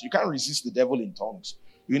tongues. You can't resist the devil in tongues.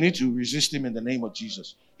 You need to resist him in the name of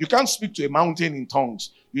Jesus. You can't speak to a mountain in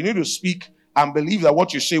tongues. You need to speak and believe that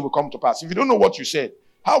what you say will come to pass. If you don't know what you said,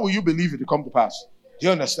 how will you believe it will come to pass? Do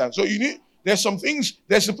you understand? So there's some things,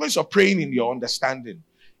 there's a place of praying in your understanding.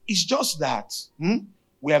 It's just that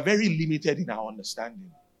we are very limited in our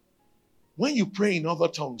understanding. When you pray in other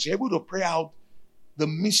tongues, you're able to pray out the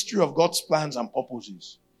mystery of God's plans and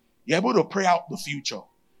purposes. You're able to pray out the future.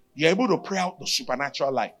 You're able to pray out the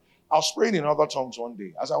supernatural life. I was praying in other tongues one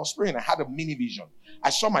day. As I was praying, I had a mini vision. I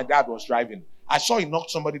saw my dad was driving. I saw he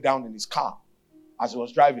knocked somebody down in his car as he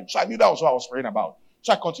was driving. So I knew that was what I was praying about.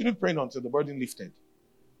 So I continued praying until the burden lifted.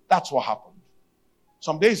 That's what happened.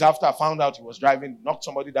 Some days after I found out he was driving, knocked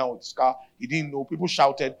somebody down with his car. He didn't know. People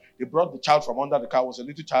shouted. They brought the child from under the car. It was a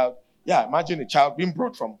little child. Yeah, imagine a child being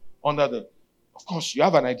brought from under the... Of course, you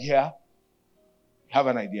have an idea. You have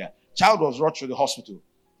an idea. Child was rushed to the hospital.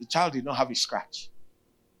 The child did not have a scratch.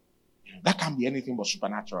 That can't be anything but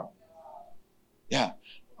supernatural. Yeah.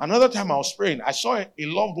 Another time I was praying, I saw a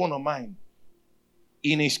loved one of mine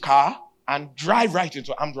in his car and drive right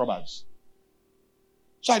into armed robbers.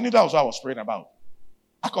 So I knew that was what I was praying about.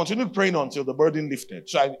 I continued praying until the burden lifted.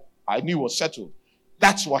 So I knew it was settled.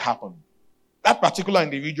 That's what happened. That particular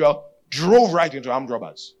individual drove right into armed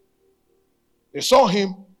robbers. They saw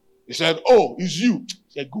him. They said, "Oh, it's you."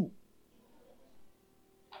 He said, "Go."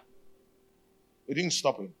 They didn't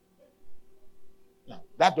stop him. No,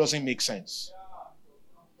 that doesn't make sense.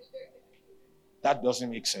 That doesn't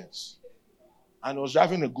make sense. And he was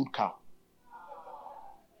driving a good car.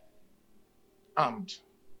 Armed.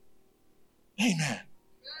 Amen.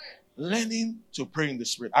 Learning to pray in the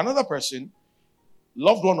Spirit. Another person,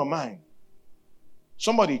 loved one of mine,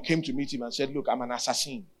 somebody came to meet him and said, "Look, I'm an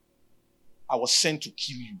assassin. I was sent to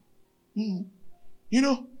kill you." You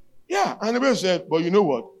know? Yeah. And the person said, "But you know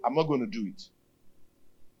what? I'm not going to do it."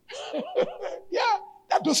 Yeah,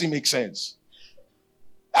 that doesn't make sense.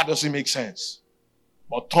 That doesn't make sense.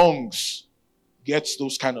 But tongues gets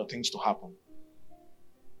those kind of things to happen.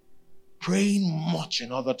 Praying much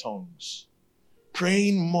in other tongues.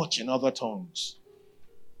 Praying much in other tongues.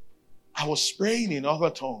 I was praying in other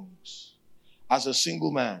tongues as a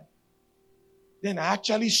single man. Then I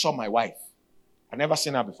actually saw my wife. I never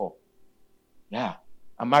seen her before. Yeah,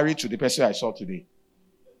 I'm married to the person I saw today.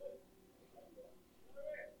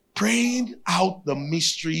 Praying out the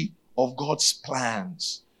mystery of God's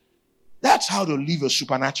plans. That's how to live a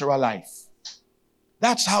supernatural life.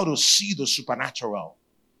 That's how to see the supernatural.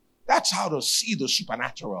 That's how to see the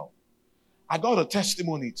supernatural. I got a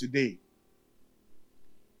testimony today.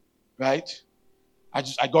 Right?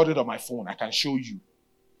 I got it on my phone. I can show you.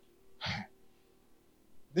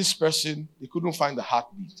 This person, they couldn't find the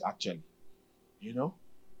heartbeat, actually. You know?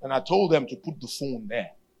 And I told them to put the phone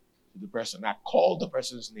there to the person. I called the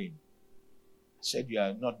person's name. I said, "You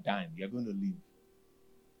are not dying. You are going to live."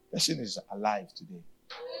 The person is alive today.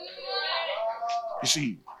 You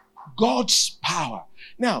see, God's power.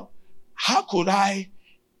 Now,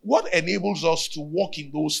 what enables us to walk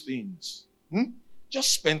in those things?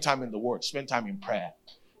 Just spend time in the Word. Spend time in prayer.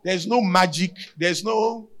 There's no magic.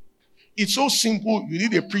 It's so simple. You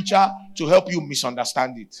need a preacher to help you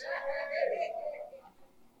misunderstand it.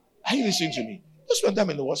 Are you listening to me? Just spend time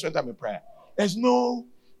in the Word. Spend time in prayer. There's no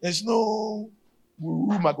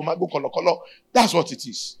mago, kolo. That's what it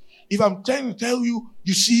is. If I'm trying to tell you,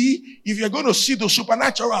 you see, if you're going to see the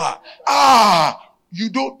supernatural, you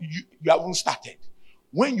haven't started.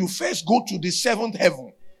 When you first go to the seventh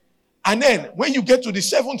heaven, and then when you get to the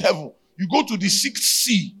seventh heaven, you go to the sixth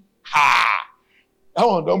sea. That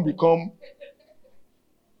one don't become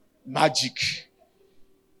magic.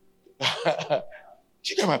 Do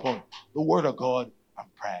you get my point? The word of God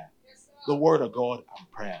and prayer. The word of God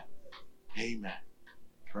and prayer. Amen.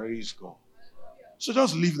 Praise God. So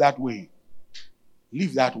just live that way.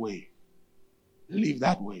 Live that way. Live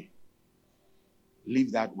that way.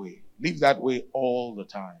 Live that way. Live that way all the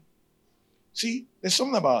time. See, there's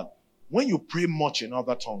something about when you pray much in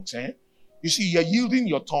other tongues, you see, you're yielding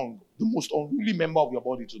your tongue, the most unruly member of your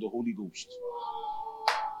body, to the Holy Ghost.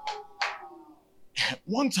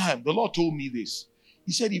 One time, the Lord told me this.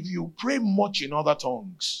 He said, if you pray much in other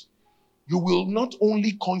tongues, you will not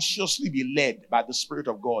only consciously be led by the Spirit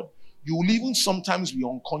of God, you will even sometimes be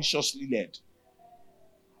unconsciously led.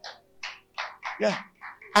 Yeah.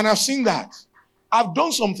 And I've seen that. I've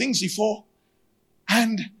done some things before,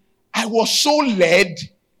 and I was so led,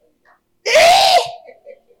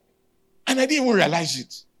 and I didn't even realize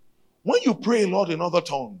it. When you pray a lot in other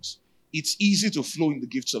tongues, it's easy to flow in the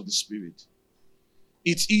gifts of the Spirit.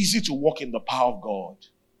 It's easy to walk in the power of God.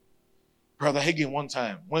 Brother Hagin, one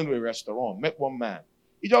time, when we were at a restaurant, met one man.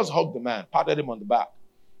 He just hugged the man, patted him on the back.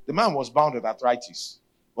 The man was bound with arthritis,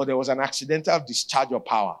 but there was an accidental discharge of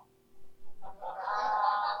power.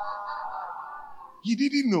 He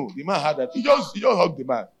didn't know the man had that. He just hugged the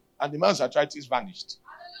man, and the man's arthritis vanished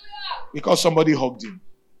because somebody hugged him.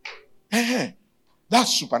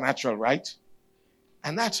 That's supernatural, right?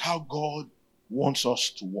 And that's how God wants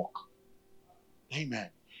us to walk. Amen.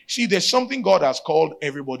 See, there's something God has called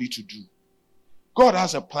everybody to do. God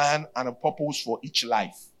has a plan and a purpose for each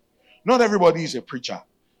life. Not everybody is a preacher.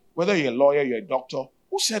 Whether you're a lawyer, you're a doctor.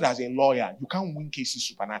 Who said as a lawyer, you can't win cases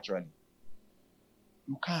supernaturally?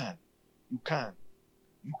 You can. You can.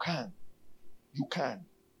 You can. You can.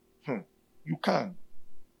 You can.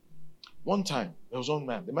 One time, there was one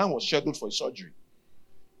man. The man was scheduled for a surgery.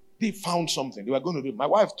 They found something. They were going to do it. My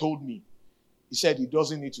wife told me. He said he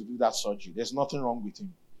doesn't need to do that surgery. There's nothing wrong with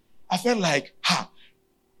him. I felt like,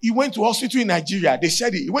 he went to hospital in Nigeria. They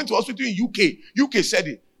said it. He went to hospital in UK. UK said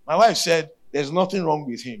it. My wife said, there's nothing wrong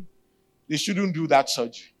with him. They shouldn't do that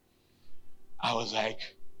surgery. I was like,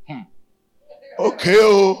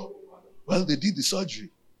 okay. Well, they did the surgery.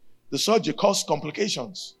 The surgery caused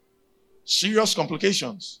complications. Serious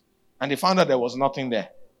complications. And they found out there was nothing there.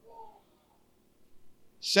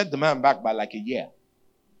 Set the man back by like a year.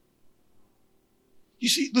 You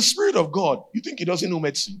see, the Spirit of God, you think he doesn't know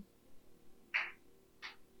medicine?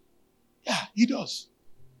 Yeah, he does.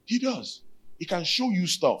 He does. He can show you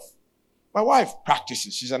stuff. My wife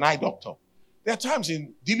practices. She's an eye doctor. There are times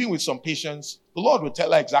in dealing with some patients, the Lord will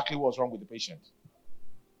tell her exactly what's wrong with the patient.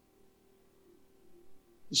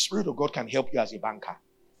 The Spirit of God can help you as a banker.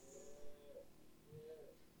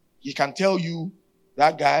 He can tell you,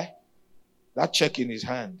 that guy, that check in his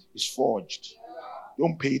hand is forged.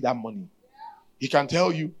 Don't pay that money. He can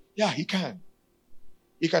tell you, yeah, he can.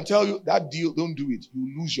 He can tell you, that deal, don't do it.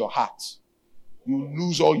 You lose your heart. You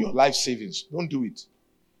lose all your life savings. Don't do it.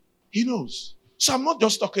 He knows. So I'm not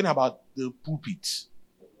just talking about the pulpit.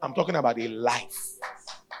 I'm talking about a life.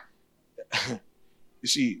 You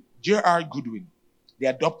see, J.R. Goodwin, they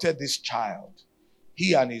adopted this child.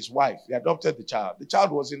 He and his wife, they adopted the child. The child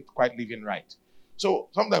wasn't quite living right. So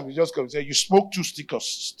sometimes we just come and say, you smoked 2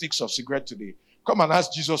 sticks of cigarette today. Come and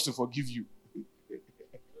ask Jesus to forgive you.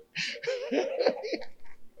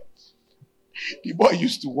 The boy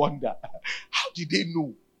used to wonder, how did they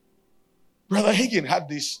know? Brother Hagin had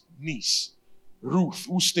this niece, Ruth,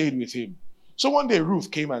 who stayed with him. So one day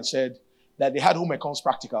Ruth came and said that they had home econs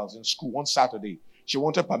practicals in school one Saturday. She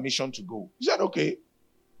wanted permission to go. He said, okay.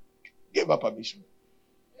 Gave her permission.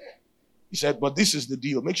 He said, but this is the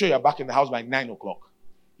deal. Make sure you're back in the house by 9 o'clock.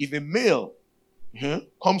 If a male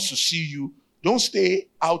comes to see you, don't stay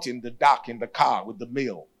out in the dark in the car with the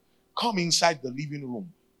male. Come inside the living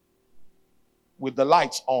room with the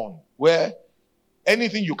lights on, where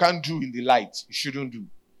anything you can't do in the light, you shouldn't do.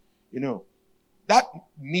 You know, that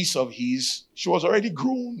niece of his, she was already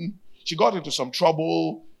grown. She got into some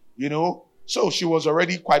trouble, so she was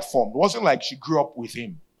already quite formed. It wasn't like she grew up with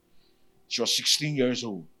him. She was 16 years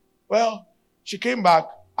old. Well, she came back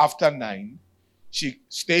after 9. She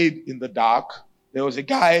stayed in the dark. There was a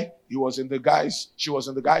guy, she was in the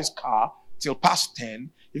guy's car till past 10.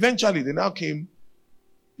 Eventually, they now came,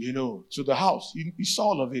 to the house. He saw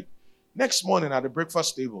all of it. Next morning at the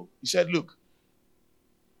breakfast table, he said, look,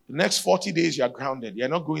 the next 40 days you're grounded. You're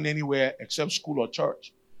not going anywhere except school or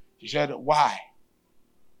church. She said, why?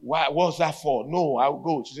 What's that for? No, I'll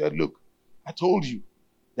go. She said, look, I told you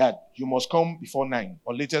that you must come before 9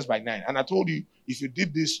 or latest by 9. And I told you, if you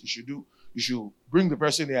did this, you should bring the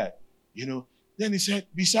person here. Then he said,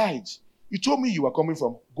 besides, you told me you were going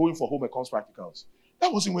for home econs practicals.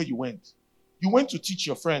 That wasn't where you went. You went to teach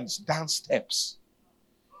your friends dance steps.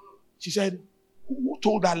 She said, who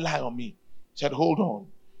told that lie on me? She said, hold on.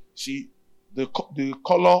 See, the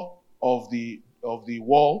color of the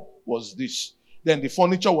wall was this. Then the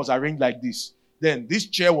furniture was arranged like this. Then this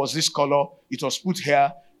chair was this color. It was put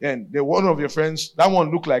here. Then one of your friends, that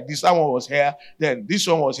one looked like this. That one was here. Then this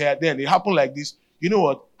one was here. Then it happened like this. You know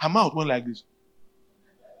what? Her mouth went like this.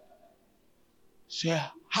 She said,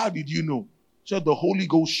 how did you know? She said, the Holy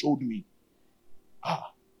Ghost showed me.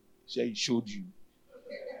 She said, he showed you.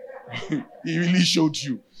 He really showed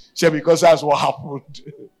you. She said, because that's what happened.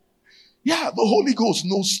 Yeah, the Holy Ghost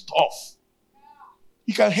knows stuff.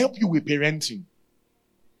 He can help you with parenting.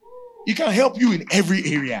 He can help you in every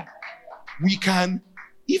area. We can,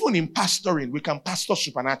 even in pastoring, we can pastor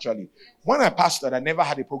supernaturally. When I pastored, I never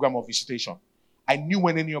had a program of visitation. I knew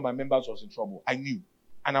when any of my members was in trouble. I knew.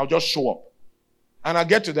 And I'll just show up. And I'll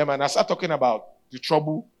get to them and I start talking about the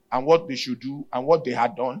trouble and what they should do and what they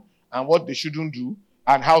had done and what they shouldn't do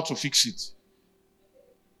and how to fix it.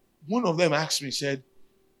 One of them asked me, said,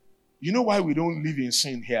 you know why we don't live in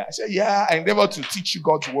sin here? I said, yeah, I endeavor to teach you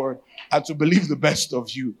God's word and to believe the best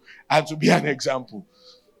of you and to be an example.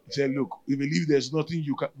 He said, look, we believe there's nothing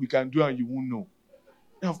we can do and you won't know.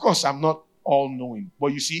 And of course, I'm not all-knowing.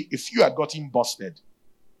 But you see, if you had gotten busted,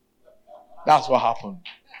 that's what happened.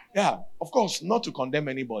 Yeah, of course, not to condemn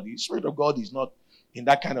anybody. Spirit of God is not in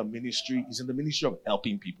that kind of ministry. He's in the ministry of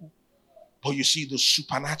helping people. But you see, the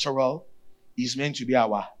supernatural is meant to be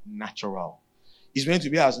our natural. It's meant to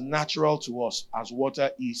be as natural to us as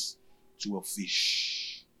water is to a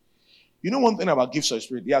fish. You know one thing about gifts of the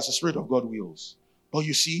Spirit? Yes, the Spirit of God wills. But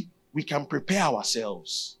you see, we can prepare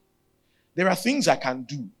ourselves. There are things I can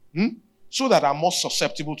do so that I'm more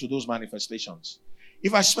susceptible to those manifestations.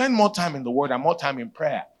 If I spend more time in the Word and more time in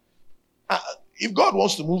prayer, if God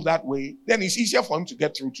wants to move that way, then it's easier for Him to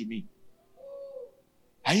get through to me.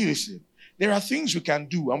 Are you listening? There are things we can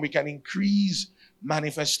do and we can increase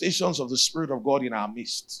manifestations of the Spirit of God in our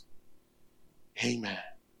midst. Amen.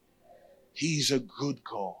 He's a good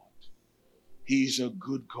God. He's a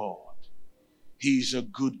good God. He's a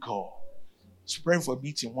good God. I was praying for a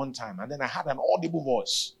meeting one time and then I had an audible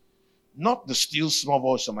voice. Not the still small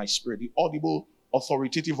voice of my spirit, the audible,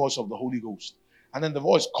 authoritative voice of the Holy Ghost. And then the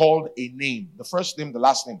voice called a name. The first name, the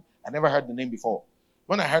last name. I never heard the name before.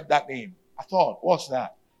 When I heard that name, I thought, what's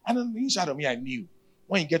that? And then inside of me, I knew.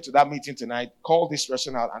 When you get to that meeting tonight, call this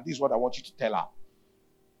person out and this is what I want you to tell her.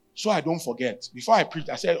 So I don't forget. Before I preached,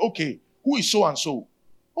 I said, okay, who is so and so?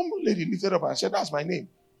 One lady lifted up and said, that's my name.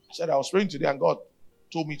 I said, I was praying today and God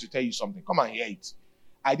told me to tell you something. Come and hear it.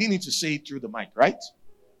 I didn't need to say it through the mic, right?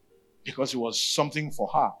 Because it was something for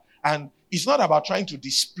her. And it's not about trying to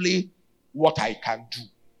display what I can do.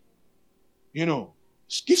 You know,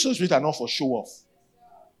 gifts of the Spirit are not for show off.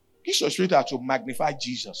 Gifts of the Spirit are to magnify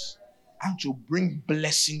Jesus and to bring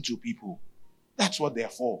blessing to people. That's what they're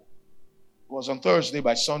for. It was on Thursday.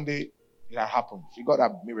 By Sunday, it had happened. She got a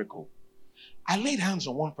miracle. I laid hands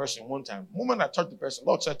on one person one time. The moment I touched the person,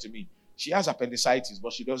 Lord said to me, she has appendicitis,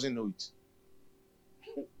 but she doesn't know it.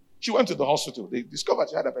 She went to the hospital. They discovered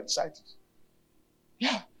she had appendicitis.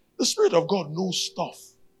 Yeah, the Spirit of God knows stuff.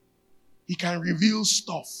 He can reveal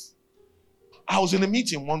stuff. I was in a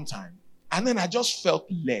meeting one time, and then I just felt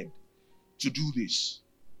led to do this.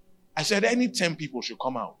 I said, any 10 people should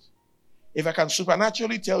come out. If I can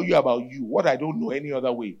supernaturally tell you about you, what I don't know any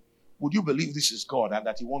other way, would you believe this is God and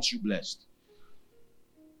that He wants you blessed?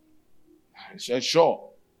 I said,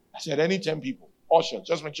 sure. I said, any 10 people. Usher,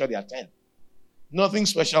 just make sure they are 10. Nothing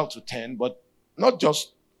special to 10, but not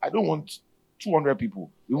just, I don't want 200 people.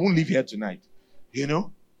 We won't leave here tonight. You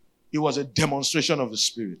know? It was a demonstration of the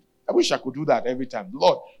Spirit. I wish I could do that every time. The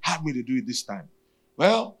Lord had me to do it this time.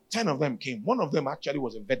 Well, 10 of them came. One of them actually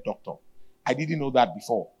was a vet doctor. I didn't know that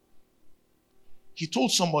before. He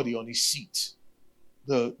told somebody on his seat,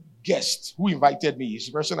 the guest who invited me, is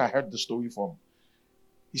the person I heard the story from.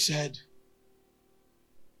 He said,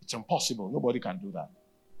 it's impossible. Nobody can do that.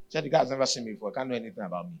 He said, the guy's never seen me before. Can't know anything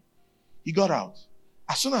about me. He got out.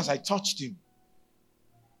 As soon as I touched him,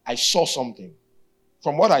 I saw something.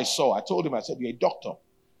 From what I saw, I told him, I said, you're a doctor.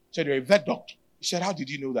 He said, you're a vet doctor. He said, how did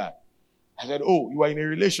you know that? I said, oh, you were in a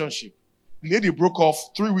relationship. The lady broke off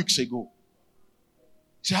 3 weeks ago.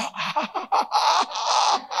 He said,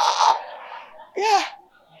 yeah.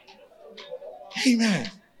 Amen.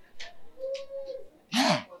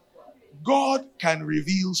 Yeah. God can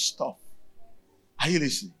reveal stuff. Are you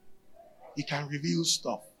listening? He can reveal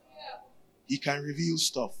stuff. He can reveal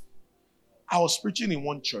stuff. I was preaching in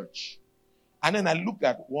one church. And then I looked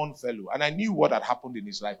at one fellow and I knew what had happened in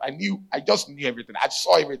his life. I just knew everything. I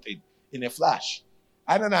saw everything in a flash.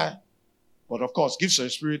 But of course, gifts of the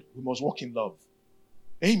Spirit, we must walk in love.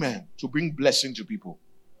 Amen. To bring blessing to people.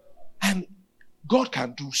 And God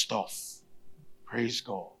can do stuff. Praise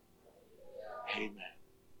God. Amen.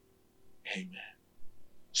 Amen.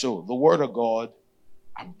 So, the Word of God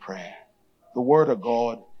and prayer. The Word of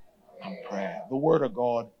God and prayer. The Word of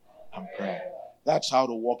God and prayer. That's how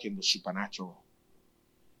to walk in the supernatural.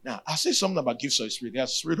 Now, I say something about gifts of the Spirit. There's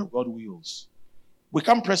the Spirit of God wills. We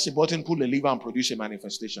can't press a button, pull a lever, and produce a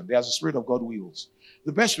manifestation. There's the Spirit of God wills.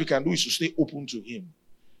 The best we can do is to stay open to Him.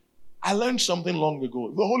 I learned something long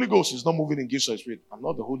ago. The Holy Ghost is not moving in gifts of the Spirit. I'm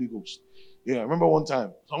not the Holy Ghost. Yeah, I remember one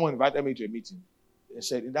time, someone invited me to a meeting. They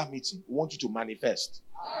said, in that meeting, we want you to manifest.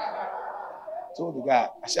 I told the guy,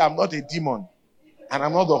 I said, I'm not a demon, and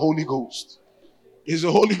I'm not the Holy Ghost. It's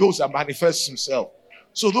the Holy Ghost that manifests Himself.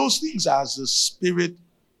 So those things are as the Spirit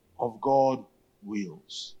of God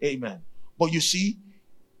wills. Amen. But you see,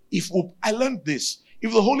 I learned this.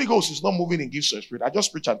 If the Holy Ghost is not moving in gifts of the Spirit, I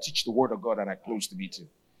just preach and teach the Word of God and I close the meeting.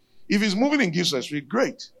 If He's moving in gifts of the Spirit,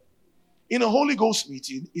 great. In a Holy Ghost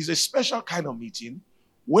meeting is a special kind of meeting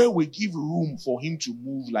where we give room for Him to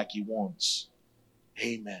move like He wants.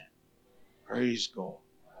 Amen. Praise God.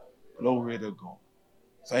 Glory to God.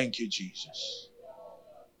 Thank you, Jesus.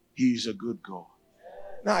 He is a good God.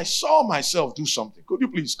 Now, I saw myself do something. Could you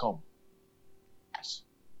please come? Yes.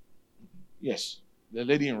 Yes. The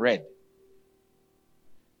lady in red.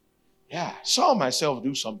 Yeah. I saw myself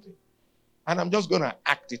do something. And I'm just going to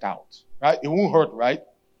act it out. Right? It won't hurt, right?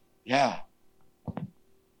 Yeah.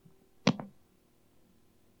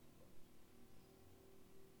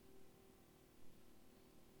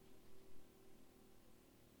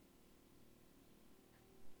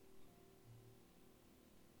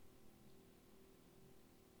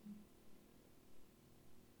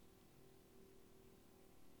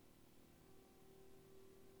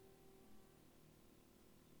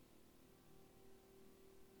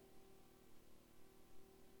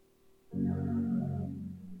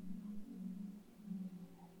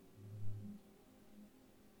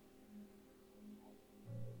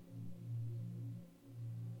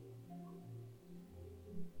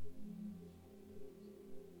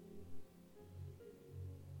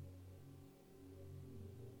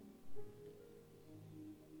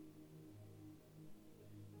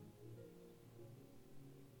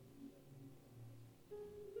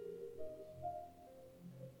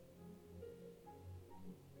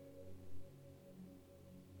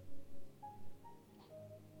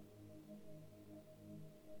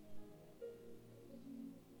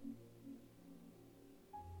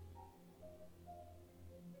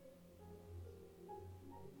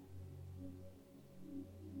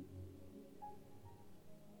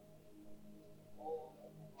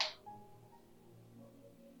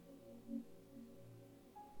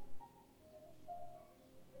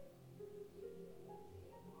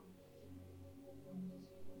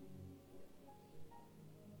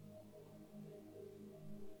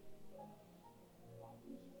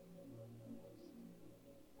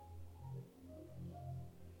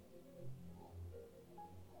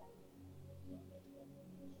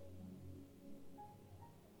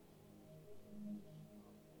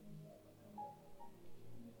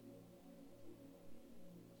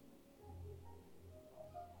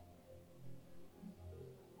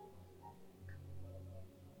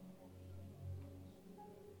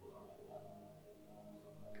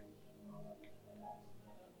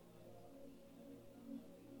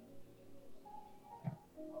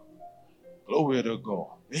 Glory to God.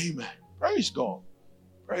 Amen. Praise God.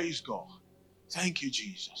 Praise God. Thank you,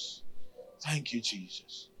 Jesus. Thank you,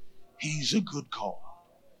 Jesus. He's a good God.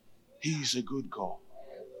 He's a good God.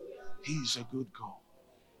 He's a good God.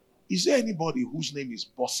 Is there anybody whose name is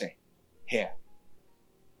Bosse here?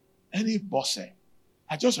 Any Bosse?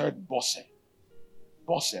 I just heard Bosse.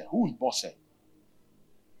 Bosse. Who is Bosse?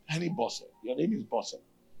 Any Bosse? Your name is Bosse.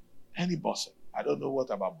 Any Bosse? I don't know what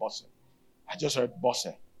about Bosse. I just heard Bosse.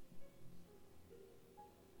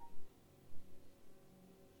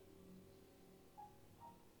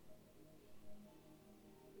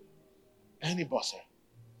 Any Bosse?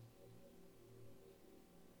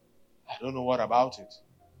 I don't know what about it.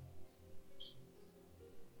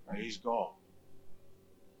 Praise God.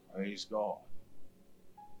 Praise God.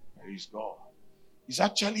 Praise God. It's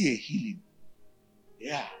actually a healing.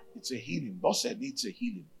 Yeah, it's a healing. Boss said needs a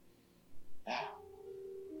healing. Yeah.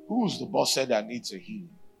 Who's the boss said that needs a healing?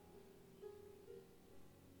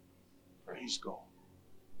 Praise God.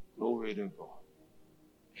 Glory to God.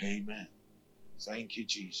 Amen. Thank you,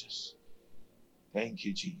 Jesus. Thank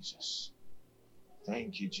you, Jesus.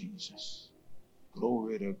 Thank you, Jesus.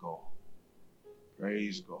 Glory to God.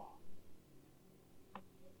 Praise God.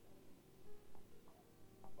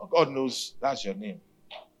 Well, God knows that's your name,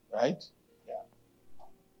 right? Yeah.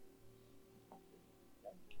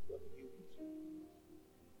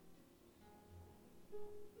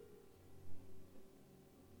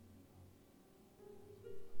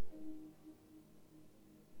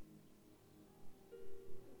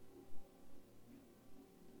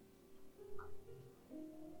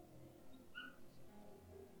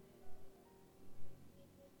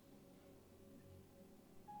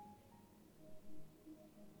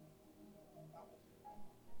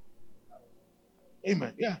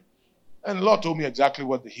 Amen. Yeah. And the Lord told me exactly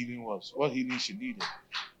what the healing was, what healing she needed.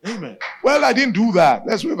 Amen. Well, I didn't do that.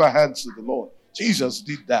 Let's wave our hands to the Lord. Jesus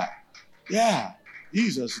did that. Yeah.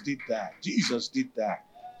 Jesus did that. Jesus did that.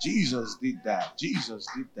 Jesus did that. Jesus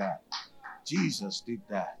did that. Jesus did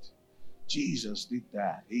that. Jesus did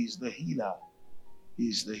that. He's the healer.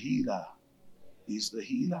 He's the healer. He's the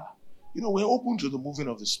healer. You know, we're open to the moving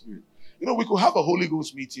of the Spirit. You know, we could have a Holy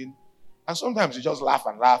Ghost meeting, and sometimes you just laugh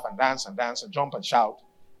and dance and jump and shout.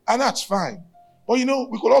 And that's fine. But you know,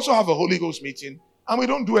 we could also have a Holy Ghost meeting and we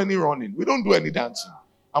don't do any running. We don't do any dancing.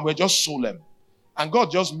 And we're just solemn. And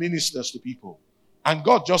God just ministers to people. And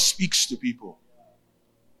God just speaks to people.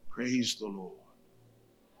 Praise the Lord.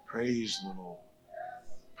 Praise the Lord.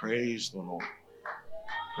 Praise the Lord.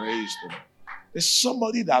 Praise the Lord. There's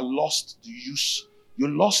somebody that lost the use. You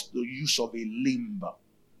lost the use of a limb.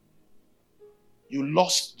 You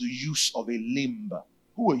lost the use of a limb.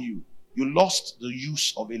 Who are you? You lost the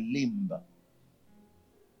use of a limb.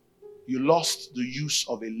 You lost the use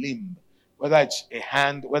of a limb. Whether it's a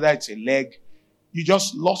hand, whether it's a leg. You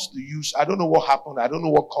just lost the use. I don't know what happened. I don't know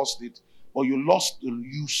what caused it. But you lost the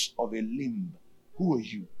use of a limb. Who are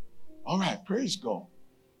you? All right, praise God.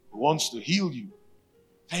 He wants to heal you.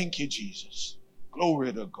 Thank you, Jesus.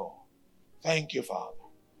 Glory to God. Thank you, Father.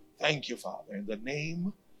 Thank you, Father. In the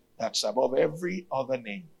name that's above every other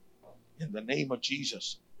name. In the name of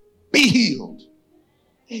Jesus. Be healed.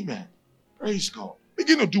 Amen. Praise God.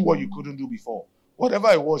 Begin to do what you couldn't do before.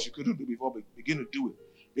 Whatever it was you couldn't do before, begin to do it.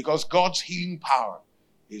 Because God's healing power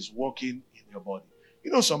is working in your body.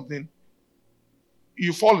 You know something?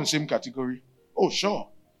 You fall in the same category. Oh, sure.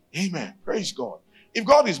 Amen. Praise God. If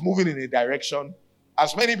God is moving in a direction,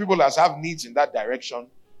 as many people as have needs in that direction,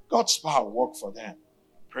 God's power will work for them.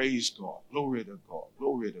 Praise God. Glory to God.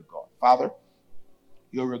 Glory to God. Father,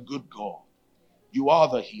 you're a good God. You are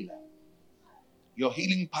the healer. Your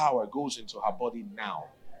healing power goes into her body now.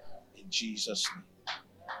 In Jesus' name.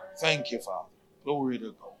 Thank you, Father. Glory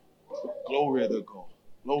to God. Glory to God.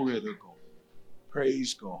 Glory to God.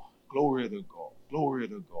 Praise God. Glory to God. Glory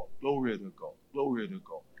to God. Glory to God. Glory to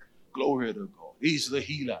God. Glory to God. He's the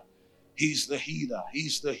healer. He's the healer.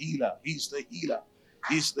 He's the healer. He's the healer.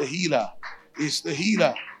 He's the healer. He's the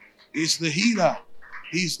healer. He's the healer.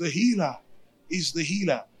 He's the healer. He's the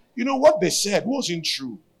healer. You know what they said wasn't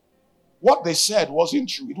true. What they said wasn't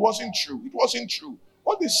true. It wasn't true. It wasn't true.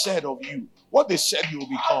 What they said of you, what they said you will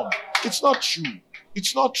become, it's not true.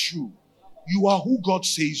 It's not true. You are who God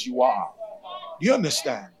says you are. You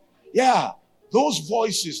understand? Yeah. Those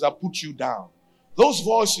voices that put you down, those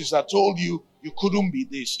voices that told you you couldn't be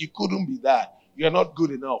this, you couldn't be that, you're not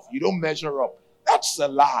good enough, you don't measure up. That's a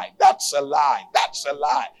lie. That's a lie. That's a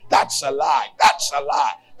lie. That's a lie. That's a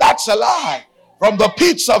lie. That's a lie. From the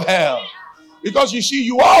pits of hell. Because you see,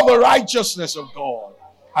 you are the righteousness of God.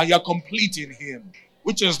 And you're complete in Him,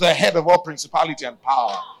 which is the head of all principality and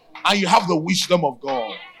power. And you have the wisdom of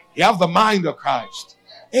God. You have the mind of Christ.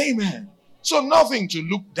 Amen. So nothing to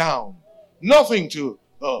look down. Nothing to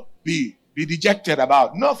be dejected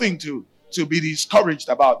about. Nothing to be discouraged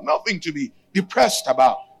about. Nothing to be depressed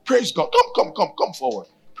about. Praise God. Come forward.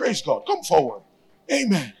 Praise God. Come forward.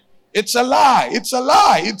 Amen. It's a lie. It's a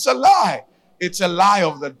lie. It's a lie. It's a lie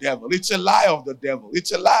of the devil. It's a lie of the devil.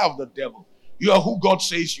 It's a lie of the devil. You are who God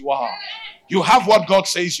says you are. You have what God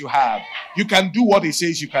says you have. You can do what He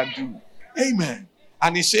says you can do. Amen.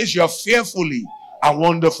 And He says you are fearfully and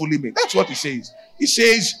wonderfully made. That's what He says. He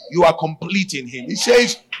says you are complete in Him. He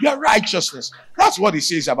says you are righteousness. That's what He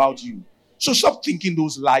says about you. So stop thinking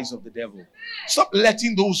those lies of the devil. Stop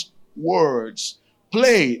letting those words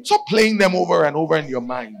play. Stop playing them over and over in your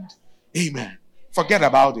mind. Amen. Forget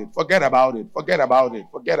about it. Forget about it. Forget about it.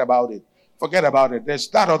 Forget about it. Forget about it. There's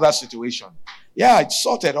that other situation. Yeah, it's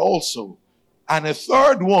sorted also. And a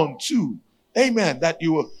third one too. Amen. That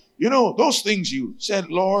you know, those things you said,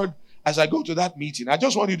 Lord, as I go to that meeting, I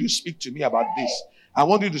just want you to speak to me about this. I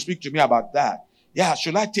want you to speak to me about that. Yeah,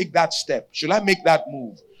 should I take that step? Should I make that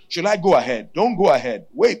move? Should I go ahead? Don't go ahead.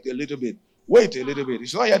 Wait a little bit. Wait a little bit.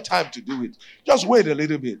 It's not your time to do it. Just wait a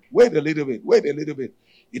little bit. Wait a little bit. Wait a little bit.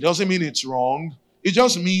 It doesn't mean it's wrong. It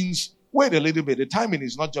just means wait a little bit. The timing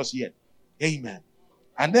is not just yet. Amen.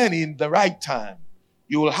 And then in the right time,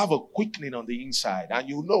 you will have a quickening on the inside and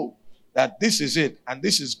you'll know that this is it and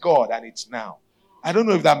this is God and it's now. I don't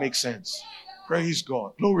know if that makes sense. Praise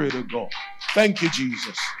God. Glory to God. Thank you,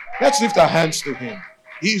 Jesus. Let's lift our hands to him.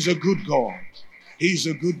 He's a good God. He's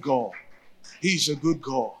a good God. He's a good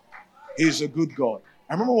God. He's a good God.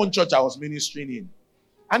 I remember one church I was ministering in.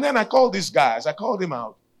 And then I called these guys. I called him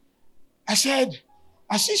out. I said,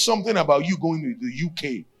 I see something about you going to the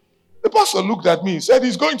UK. The pastor looked at me and said,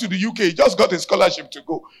 he's going to the UK. He just got a scholarship to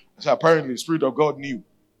go. I said, apparently the Spirit of God knew.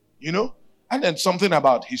 You know? And then something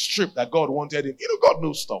about his trip that God wanted him. You know, God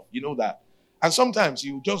knows stuff. You know that. And sometimes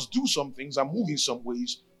he will just do some things and move in some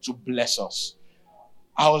ways to bless us.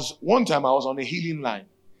 One time I was on a healing line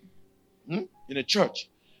in a church.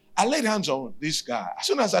 I laid hands on this guy. As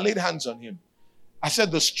soon as I laid hands on him, I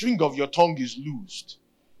said, the string of your tongue is loosed.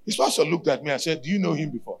 His pastor looked at me and said, do you know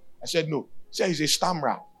him before? I said, no. He said, he's a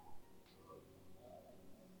stammerer.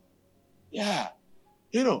 Yeah.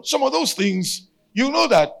 You know, some of those things, you know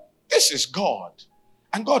that this is God.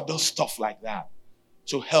 And God does stuff like that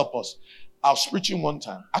to help us. I was preaching one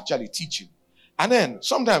time, actually teaching. And then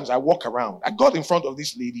sometimes I walk around. I got in front of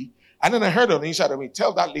this lady. And then I heard on the inside of me,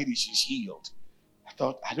 tell that lady she's healed. I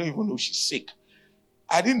thought, I don't even know she's sick.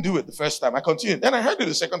 I didn't do it the first time. I continued. Then I heard it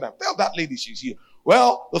the second time. Tell that lady she's healed.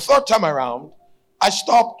 Well, the third time around, I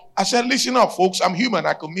stopped. I said, listen up, folks. I'm human.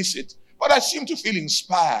 I could miss it. But I seem to feel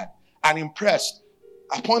inspired and impressed.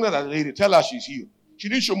 I pointed at the lady. Tell her she's healed. She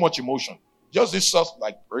didn't show much emotion. Just this sort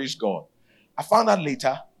like, praise God. I found out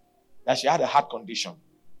later that she had a heart condition.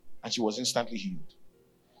 And she was instantly healed.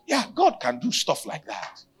 Yeah, God can do stuff like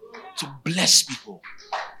that. To bless people.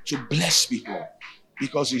 To bless people.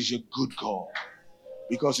 Because he's a good God.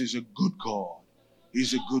 Because he's a good God.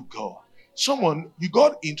 He's a good God. You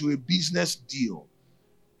got into a business deal.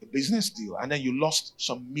 And then you lost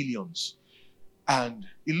some millions. And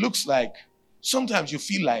it looks like, sometimes you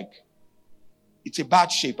feel like it's a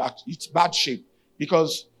bad shape. It's bad shape.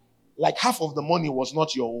 Because like half of the money was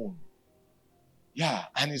not your own. Yeah,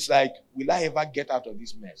 and it's like, will I ever get out of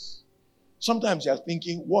this mess? Sometimes you're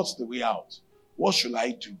thinking, what's the way out? What should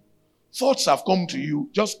I do? Thoughts have come to you,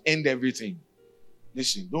 just end everything.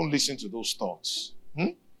 Listen, don't listen to those thoughts.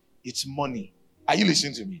 It's money. Are you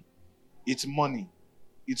listening to me? It's money.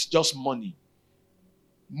 It's just money.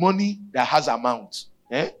 Money that has amount.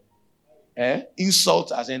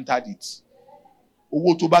 Insult has entered it.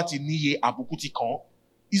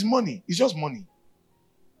 It's money. It's just money.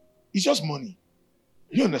 It's just money.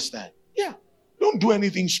 You understand? Yeah. Don't do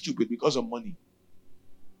anything stupid because of money.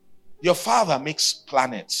 Your father makes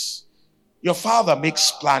planets. Your father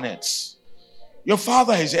makes planets. Your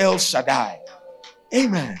father is El Shaddai.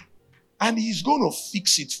 Amen. And he's going to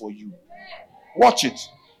fix it for you. Watch it.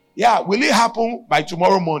 Yeah, will it happen by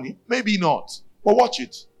tomorrow morning? Maybe not. But watch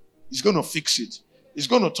it. He's going to fix it. He's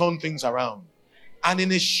going to turn things around. And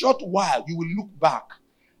in a short while, you will look back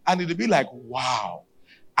and it'll be like, wow,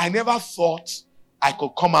 I never thought I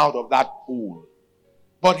could come out of that hole.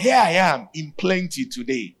 But here I am in plenty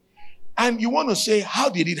today. And you want to say, how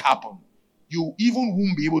did it happen? You even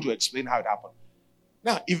won't be able to explain how it happened.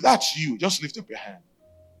 Now, if that's you, just lift up your hand.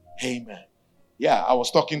 Amen. Yeah, I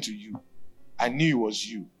was talking to you. I knew it was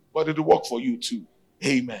you. But it'll work for you too.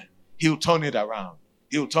 Amen. He'll turn it around.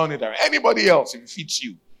 He'll turn it around. Anybody else, if it fits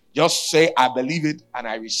you, just say, I believe it and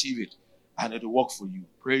I receive it. And it'll work for you.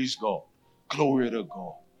 Praise God. Glory to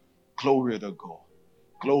God. Glory to God.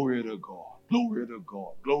 Glory to God. Glory to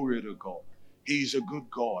God. Glory to God. He's a good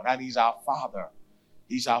God and he's our Father.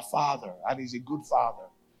 He's our Father and he's a good Father.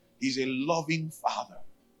 He's a loving Father.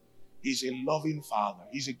 He's a loving Father.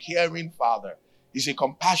 He's a caring Father. He's a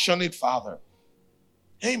compassionate Father.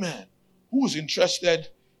 Amen. Who's interested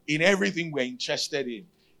in everything we're interested in?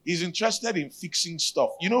 He's interested in fixing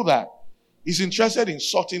stuff. You know that? He's interested in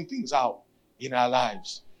sorting things out in our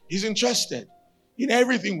lives. He's interested in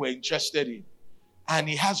everything we're interested in. And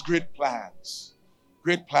he has great plans.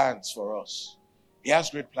 Great plans for us. He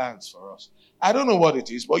has great plans for us. I don't know what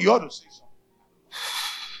it is, but you ought to say something.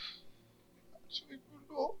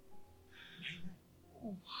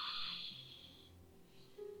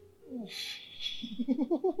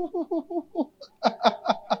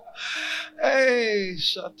 Hey,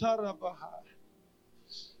 Shatarabaha.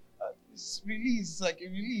 This release, like a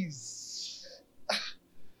release.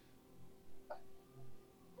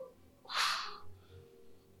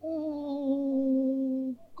 Ooh.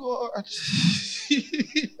 God.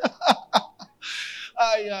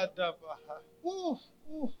 Ayadabaha. Ooh,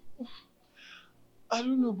 ooh, ooh. I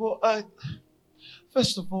don't know, but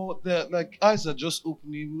first of all, the like eyes are just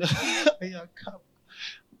opening.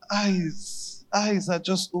 Eyes are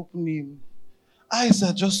just opening. Eyes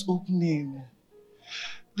are just opening.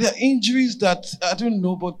 There are injuries that I don't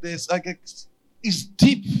know, but there's like it's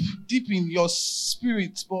deep, deep in your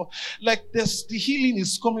spirit. But like there's the healing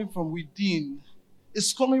is coming from within.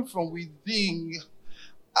 It's coming from within.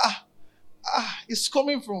 It's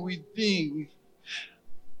coming from within.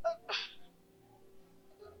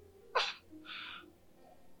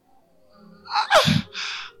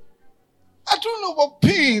 I don't know what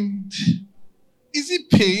pain. Is it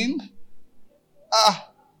pain?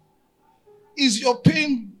 Is your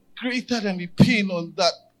pain greater than the pain on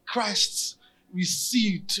that Christ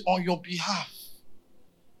received on your behalf?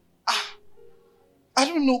 I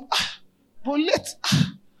don't know. But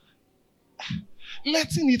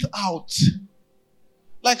letting it out.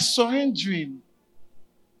 Like surrendering.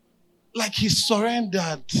 Like he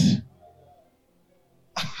surrendered.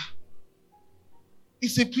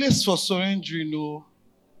 It's a place for surrendering, no?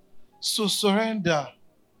 So surrender.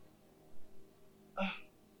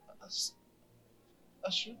 I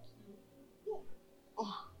should.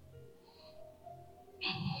 Oh.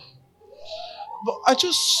 But I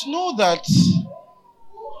just know that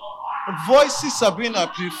voices are being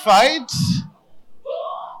amplified.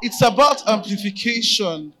 It's about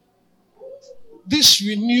amplification. This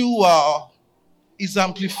renewal is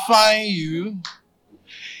amplifying you.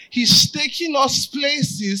 He's taking us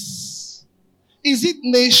places. Is it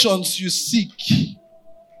nations you seek?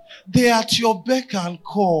 They are at your beck and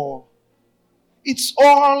call. It's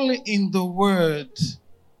all in the Word.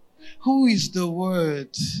 Who is the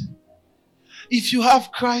Word? If you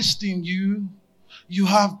have Christ in you, you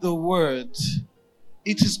have the Word.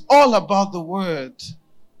 It is all about the Word.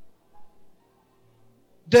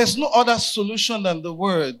 There's no other solution than the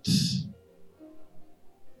Word.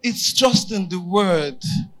 It's just in the Word.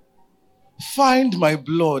 Find my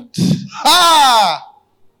blood.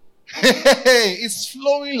 It's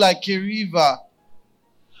flowing like a river.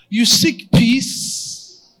 You seek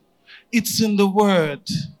peace, it's in the Word.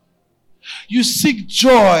 You seek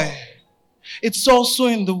joy, it's also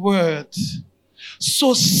in the Word.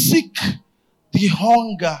 So seek the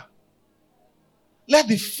hunger. Let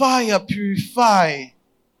the fire purify.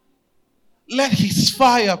 Let his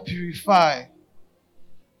fire purify.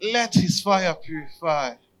 Let his fire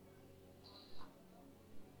purify.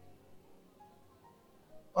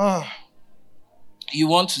 You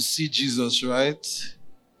want to see Jesus, right?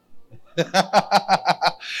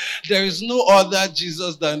 There is no other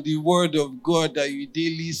Jesus than the Word of God that you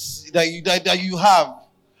daily see, that you have.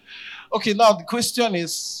 Okay, now the question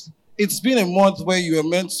is, it's been a month where you were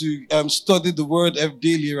meant to study the Word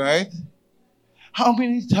daily, right? How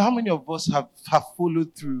many of us have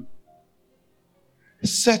followed through?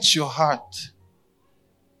 Set your heart.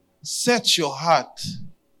 Set your heart.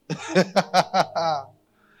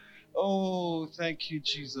 Oh, thank you,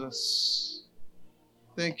 Jesus.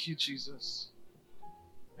 Thank you, Jesus.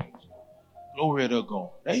 Glory to God.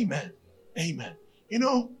 Amen. Amen. You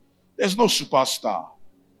know, there's no superstar.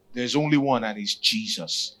 There's only one, and it's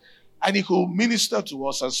Jesus. And he could minister to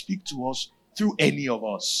us and speak to us through any of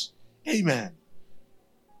us. Amen.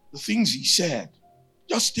 The things he said,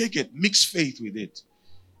 just take it. Mix faith with it.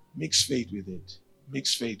 Mix faith with it.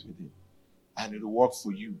 Mix faith with it. And it'll work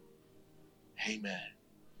for you. Amen.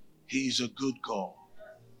 He is a good God.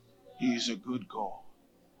 He is a good God.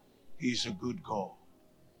 He is a good God.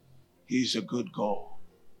 He is a good God.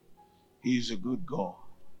 He is a good God.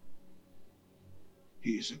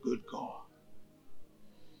 He is a good God.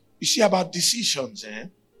 You see, about decisions,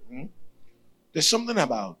 there's something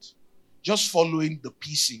about just following the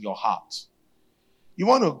peace in your heart. You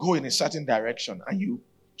want to go in a certain direction and you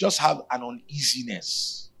just have an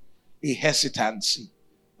uneasiness, a hesitancy,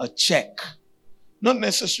 a check. Not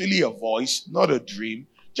necessarily a voice, not a dream,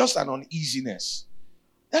 just an uneasiness.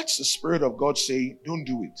 That's the Spirit of God saying, don't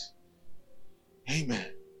do it.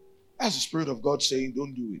 Amen. That's the Spirit of God saying,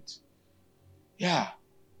 don't do it. Yeah.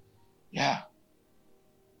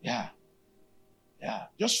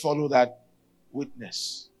 Just follow that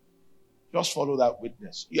witness. Just follow that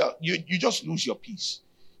witness. You just lose your peace.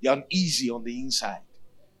 You're uneasy on the inside.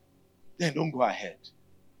 Then don't go ahead.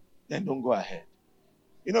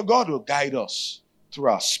 You know, God will guide us through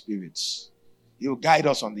our spirits. He will guide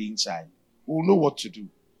us on the inside. We'll know what to do.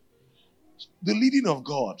 The leading of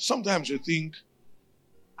God. Sometimes you think,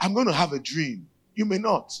 I'm going to have a dream. You may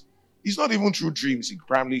not. It's not even through dreams. He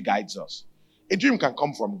primarily guides us. A dream can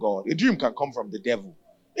come from God. A dream can come from the devil.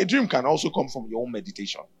 A dream can also come from your own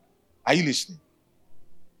meditation. Are you listening?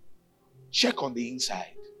 Check on the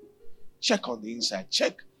inside. Check on the inside.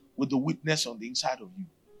 Check with the witness on the inside of you.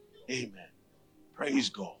 Amen. Praise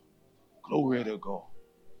God. Glory to God.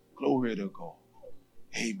 Glory to God.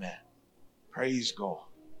 Amen. Praise God.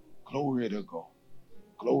 Glory to God.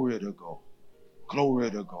 Glory to God.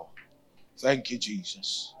 Glory to God. Thank you,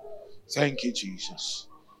 Jesus. Thank you, Jesus.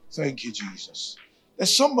 Thank you, Jesus.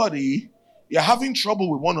 There's somebody, you're having trouble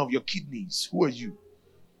with one of your kidneys. Who are you?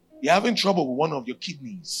 You're having trouble with one of your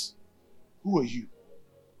kidneys. Who are you?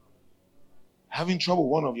 Having trouble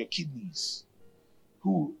with one of your kidneys.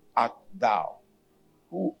 Who art thou?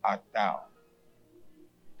 Who art thou?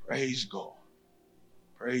 Praise God.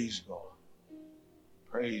 Praise God.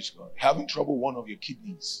 Praise God. Having trouble with one of your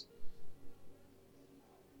kidneys.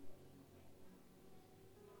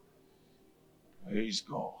 Praise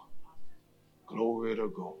God. Glory to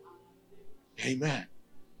God. Amen.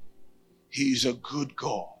 He is a good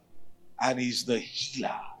God and He's the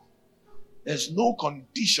healer. There's no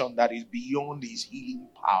condition that is beyond His healing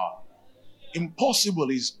power. Impossible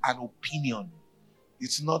is an opinion.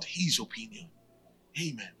 It's not His opinion.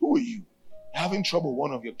 Amen. Who are you? You're having trouble with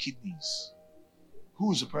one of your kidneys.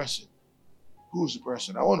 Who is the person? Who is the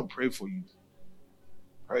person? I want to pray for you.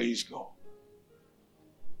 Praise God.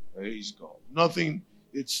 Praise God.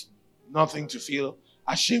 It's nothing to feel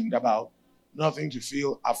ashamed about. Nothing to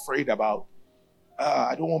feel afraid about.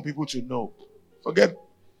 I don't want people to know. Forget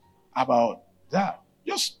about that.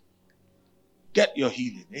 Just get your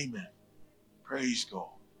healing. Amen. Praise God.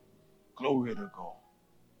 Glory to God.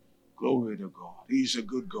 Glory to God. He's a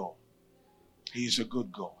good God. He's a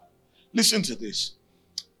good God. Listen to this.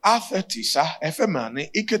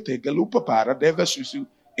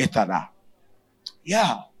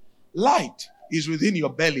 Yeah. Light is within your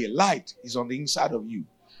belly. Light is on the inside of you.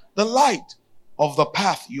 The light of the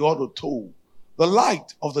path you ought to toe. The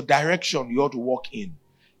light of the direction you ought to walk in.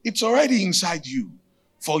 It's already inside you.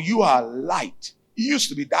 For you are light. You used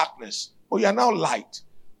to be darkness, but you are now light.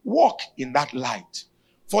 Walk in that light.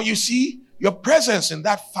 For you see, your presence in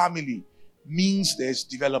that family means there's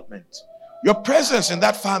development. Your presence in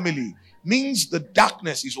that family means the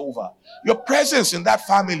darkness is over. Your presence in that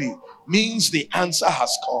family means the answer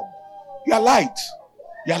has come. You are light.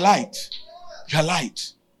 You are light. You are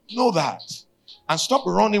light. Know that. And stop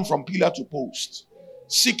running from pillar to post,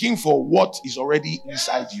 seeking for what is already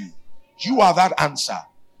inside you. You are that answer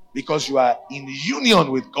because you are in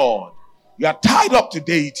union with God. You are tied up to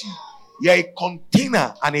deity. You are a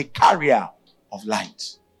container and a carrier of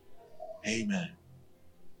light. Amen.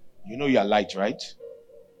 You know you are light, right?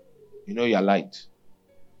 You know you are light.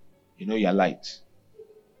 You know you are light.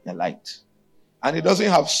 You are light. And it doesn't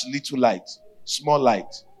have little light, small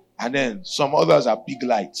light. And then some others are big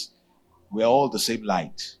lights. We're all the same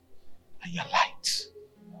light. And you're light.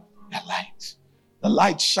 You're light. The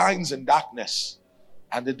light shines in darkness.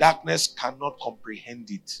 And the darkness cannot comprehend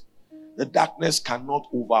it. The darkness cannot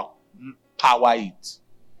overpower it.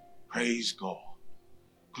 Praise God.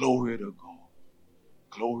 Glory to God.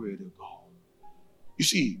 Glory to God. You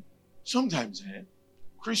see, sometimes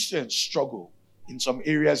Christians struggle in some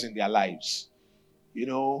areas in their lives. You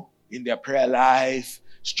know, in their prayer life,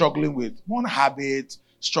 struggling with one habit,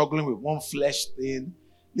 struggling with one flesh thing.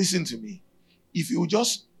 Listen to me. If you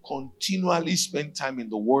just continually spend time in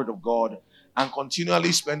the Word of God and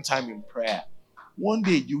continually spend time in prayer, one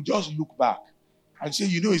day you just look back and say,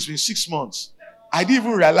 you know, it's been 6 months. I didn't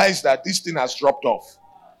even realize that this thing has dropped off.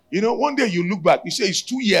 You know, one day you look back, you say it's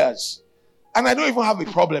 2 years. And I don't even have a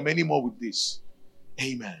problem anymore with this.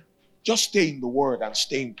 Amen. Just stay in the Word and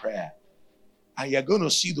stay in prayer. And you're going to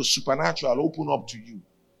see the supernatural open up to you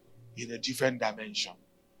in a different dimension.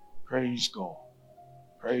 Praise God.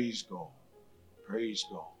 Praise God. Praise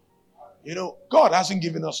God. You know, God hasn't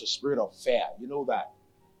given us a spirit of fear. You know that.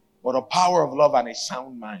 But a power of love and a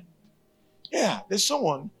sound mind. Yeah,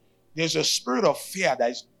 there's a spirit of fear that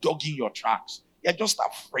is dogging your tracks. You're just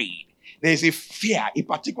afraid. There's a fear, a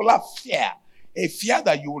particular fear. A fear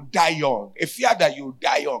that you will die young. A fear that you will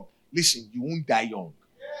die young. Listen, you won't die young.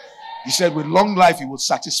 He said with long life, He will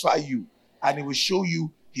satisfy you and He will show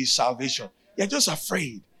you His salvation. You're just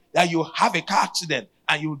afraid that you have a car accident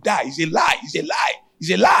and you'll die. It's a lie. It's a lie.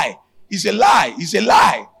 It's a lie. It's a lie. It's a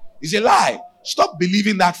lie. It's a lie. Stop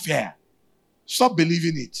believing that fear. Stop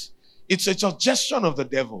believing it. It's a suggestion of the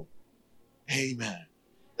devil. Amen.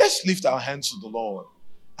 Let's lift our hands to the Lord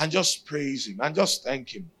and just praise Him and just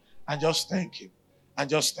thank Him and just thank Him and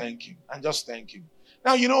just thank Him and just thank Him.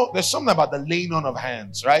 Now, you know, there's something about the laying on of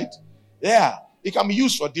hands, right? Yeah, it can be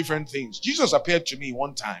used for different things. Jesus appeared to me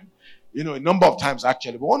one time a number of times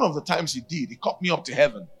actually. But one of the times he did, he caught me up to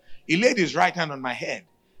heaven. He laid his right hand on my head.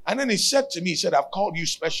 And then he said to me, he said, I've called you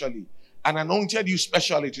specially and anointed you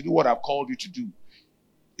specially to do what I've called you to do.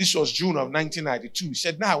 This was June of 1992. He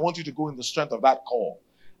said, now I want you to go in the strength of that call.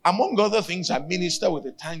 Among other things, I minister with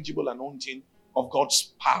the tangible anointing of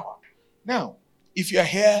God's power. Now, if you're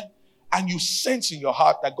here and you sense in your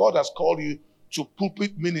heart that God has called you to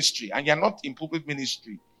pulpit ministry and you're not in pulpit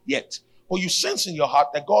ministry yet, or you sense in your heart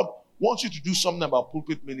that God wants you to do something about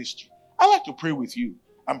pulpit ministry, I'd like to pray with you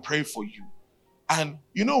and pray for you. And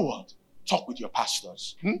you know what? Talk with your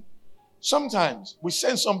pastors. Sometimes we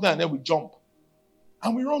sense something and then we jump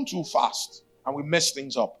and we run too fast and we mess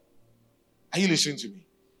things up. Are you listening to me?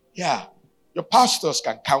 Yeah. Your pastors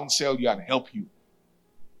can counsel you and help you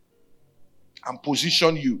and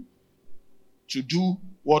position you to do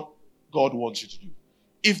what God wants you to do.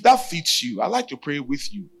 If that fits you, I'd like to pray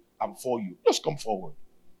with you and for you. Just come forward.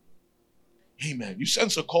 Amen. You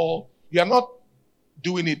sense a call. You are not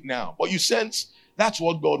doing it now, but you sense that's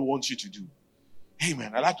what God wants you to do.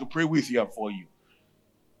 Amen. I'd like to pray with you and for you.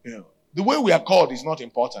 The way we are called is not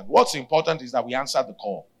important. What's important is that we answer the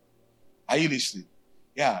call. Are you listening?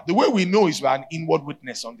 Yeah. The way we know is by an inward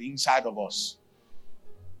witness on the inside of us.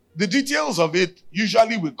 The details of it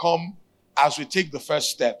usually will come as we take the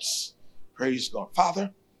first steps. Praise God.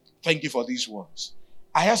 Father, thank you for these words.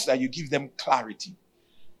 I ask that you give them clarity.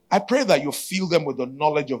 I pray that you fill them with the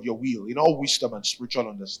knowledge of your will in all wisdom and spiritual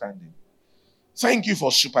understanding. Thank you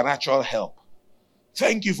for supernatural help.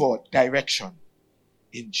 Thank you for direction.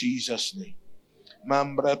 In Jesus' name.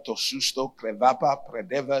 Mambra tosusto crevapa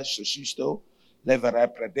predeva susisto levere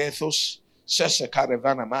predethos sese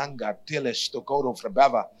caravana manga teles tocoro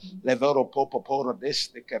frebava levero popoporo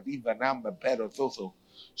deste cadiva namba pero toto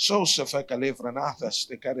so se feca levranathas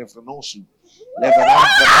te carefrenosu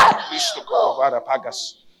leveranda Cristo corovara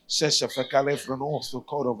pagas sese feca lefrenoso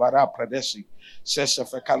corovara predesi sese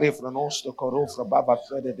feca lefrenosto corofra baba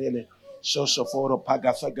fede dele so soforo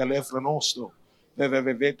paga fega lefrenosto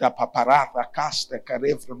Veveveta paparata casta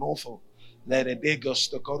carefrenofo leredegos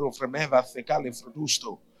to coro fremeva fecale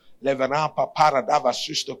frudusto levanampa paradava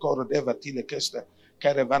susto coro deva tile kesta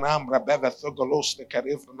caravanambra beva thogoloste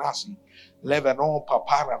carefrenasi levanon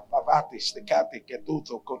papara pavatis te cate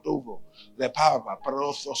ketuto codovo le pava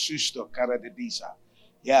parotho susto caradedisa.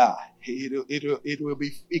 Yeah, it will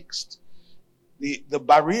be fixed. The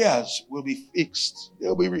barriers will be fixed.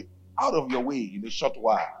 They'll be out of your way in a short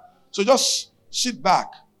while. So just sit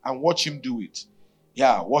back and watch him do it.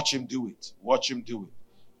 Yeah, watch him do it. Watch him do it.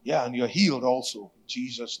 Yeah, and you're healed also in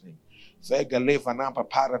Jesus' name. Vega levanampa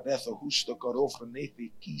paradetho husto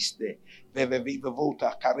corofrenethi kiste veve viva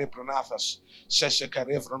vota carepronathas sese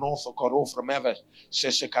carefrenotho corofremeve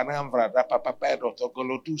sese canamvra da papapedo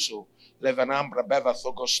togolotuso levanambra beva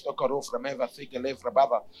thogosto corofremeva thiga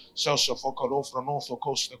levra soso focorofrenotho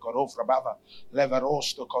costa corofrabava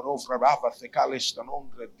levarosto corofrabava thicalista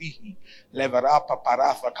nongre dihi levarapa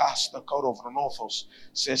paratha casta corofrenothos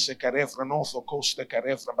sese carefrenotho costa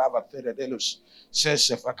carefrabava theredelus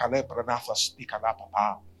sese facalepra.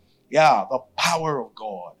 Yeah, the power of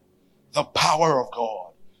God. The power of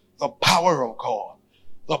God. The power of God.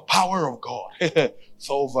 The power of God.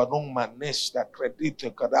 Thova non manesta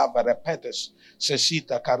credite cadava repetes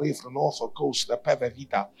sesita carifra noso costa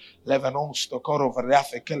pevevita levanon sto coro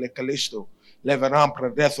variafe kele calisto levanam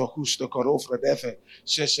predetho justo coro fredefe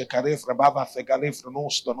sese carifra bava fe califra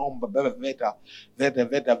nosto nomba beveta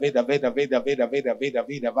veda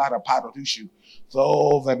vara parodushu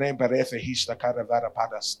thova nem perefe hista caravara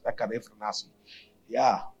padas da carifra nasi.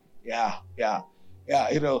 Yeah.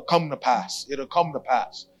 It'll come to pass. It'll come to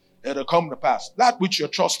pass. It'll come to pass. That which you're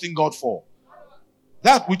trusting God for.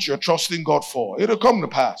 That which you're trusting God for. It'll come to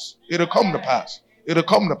pass. It'll come to pass. It'll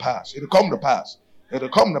come to pass. It'll come to pass. It'll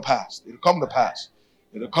come to pass. It'll come to pass.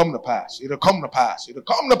 It'll come to pass. It'll come to pass. It'll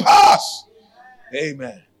come to pass.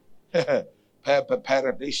 Amen. Pepe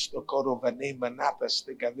paradiso coro venema nata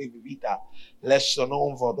stica vivita. Lesso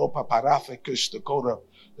non vodopa parafe custo coro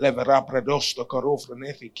levera predosto coro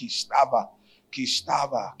frenethi chi stava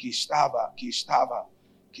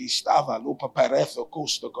lupa paretho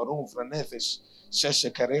costa coron frenethis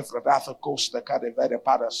sese carefra datha costa cade vere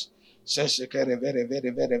paras sese care vere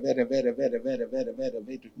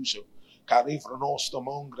huso carefra nosto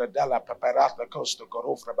mongra della preparata costa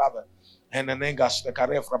corofra bava henenengas the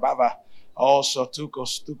carefra bava also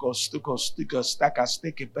tukos staka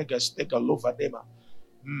sticky pega stika luva dema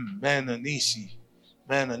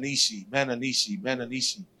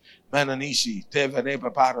menanisi teve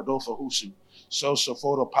neba para dofa husu so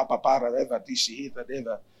foro papa para eva disi hita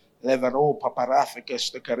deva Levano paparafike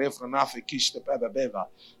stekarefra nafikiste pebeba.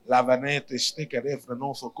 Lavanete stekarefra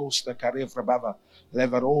notho costa carefra baba.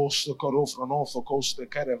 Levaro stekarofra notho costa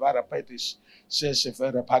carevara petis.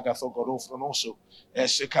 Sesefera pagatho gorofra noso.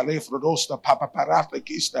 Esekalefra dosta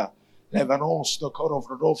papaparafikista. Levano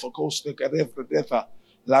stekarofra notho costa carefra defa.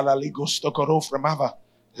 Lala ligo stekarofra mava.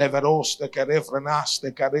 Levaro stekarefra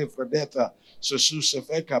naste carefra deta.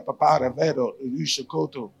 Sesusefeka papara vero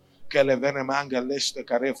ilusakoto. Amen.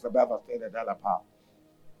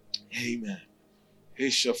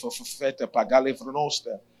 Hesha for feta pagale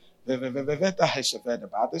fronosta. Veveveta hesha feta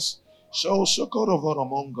batis. So socorro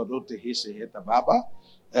voromongo dote hisse heta baba.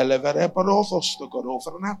 Elevere parothos to coro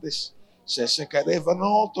fernatis.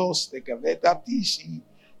 Sesecarevanotos te caveta tisi.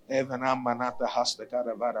 Evanammanata hasta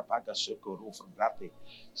caravara paga socorro ferrati.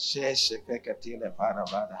 Sesefecatile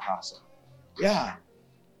paravada hasa. Yeah.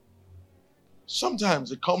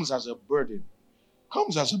 Sometimes it comes as a burden.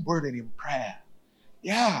 Comes as a burden in prayer.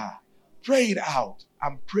 Yeah. Pray it out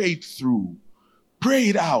and pray it through. Pray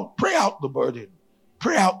it out. Pray out the burden.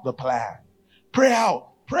 Pray out the plan. Pray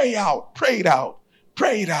out. Pray out. Pray it out.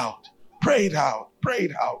 Pray it out. Pray it out. Pray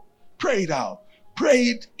it out. Pray it out. Pray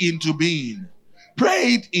it into being.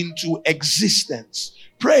 Pray it into existence.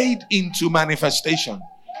 Pray it into manifestation.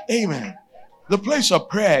 Amen. The place of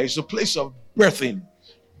prayer is the place of birthing.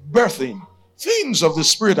 Birthing. Things of the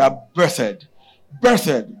Spirit are birthed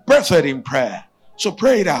in prayer. So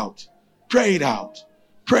pray it out. Pray it out.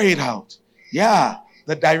 Pray it out. Yeah,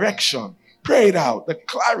 the direction. Pray it out. The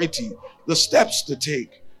clarity. The steps to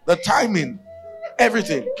take. The timing.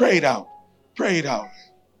 Everything. Pray it out. Pray it out.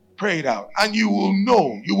 Pray it out. And you will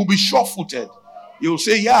know. You will be sure-footed. You will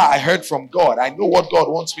say, yeah, I heard from God. I know what God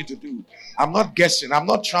wants me to do. I'm not guessing. I'm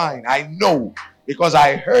not trying. I know because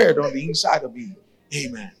I heard on the inside of me.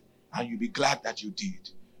 Amen. And you'll be glad that you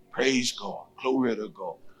did. Praise God. Glory to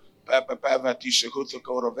God. I'll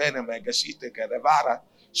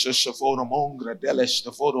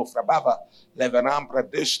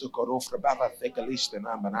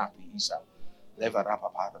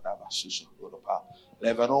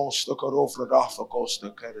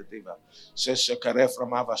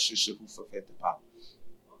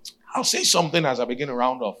say something as I begin to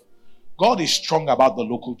round off. God is strong about the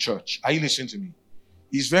local church. Are you listening to me?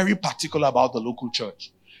 He's very particular about the local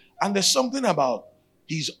church. And there's something about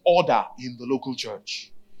his order in the local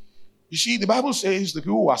church. You see, the Bible says the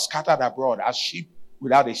people who are scattered abroad as sheep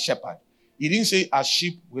without a shepherd. He didn't say as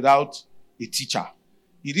sheep without a teacher.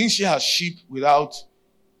 He didn't say as sheep without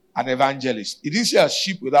an evangelist. He didn't say as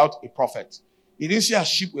sheep without a prophet. He didn't say as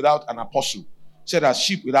sheep without an apostle. He said as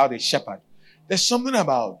sheep without a shepherd. There's something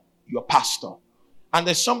about your pastor. And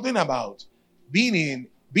there's something about being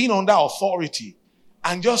under authority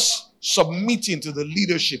and just submitting to the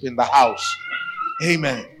leadership in the house.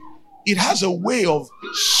 Amen. It has a way of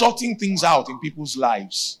sorting things out in people's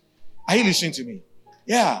lives. Are you listening to me?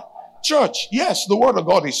 Yeah. Church, yes, the word of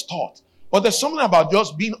God is taught. But there's something about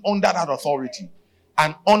just being under that authority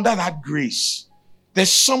and under that grace.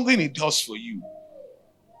 There's something it does for you.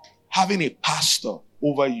 Having a pastor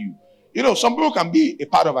over you. You know, some people can be a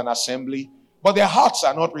part of an assembly, but their hearts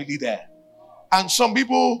are not really there. And some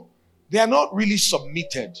people, they are not really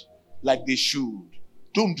submitted like they should.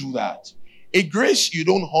 Don't do that. A grace you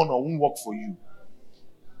don't honor won't work for you.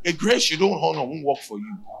 A grace you don't honor won't work for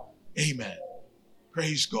you. Amen.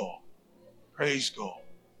 Praise God. Praise God.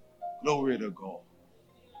 Glory to God.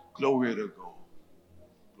 Glory to God.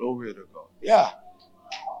 Glory to God. Yeah.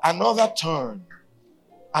 Another turn.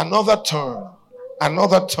 Another turn.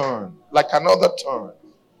 Another turn. Like another turn.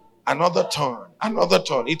 Another turn. Another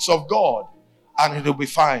turn. It's of God. And it'll be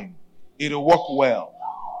fine. It'll work well.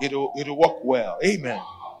 It'll work well. Amen.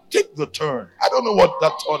 Take the turn. I don't know what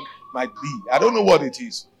that turn might be. I don't know what it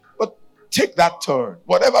is. But take that turn.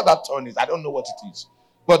 Whatever that turn is, I don't know what it is.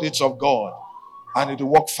 But it's of God. And it'll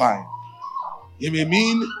work fine. It may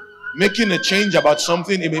mean making a change about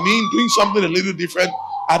something. It may mean doing something a little different.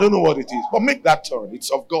 I don't know what it is. But make that turn.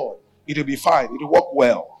 It's of God. It'll be fine. It'll work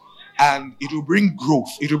well. And it will bring growth.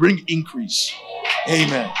 It will bring increase.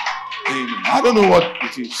 Amen. Amen. I don't know what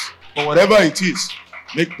it is. But whatever it is,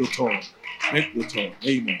 make the turn. Make the turn.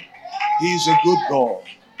 Amen. He is a good God.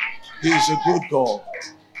 He is a good God.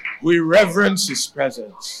 We reverence His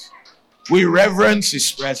presence. We reverence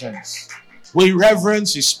His presence. We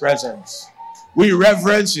reverence His presence. We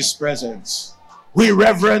reverence His presence. We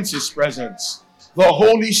reverence His presence. The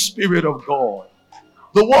Holy Spirit of God.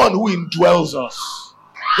 The one who indwells us.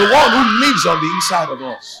 The one who lives on the inside of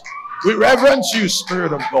us. We reverence you,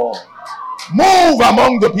 Spirit of God. Move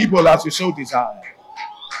among the people as you so desire.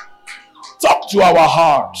 Talk to our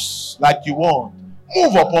hearts like you want.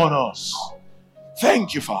 Move upon us.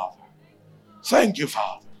 Thank you, Father. Thank you,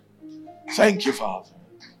 Father. Thank you, Father.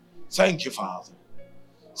 Thank you, Father.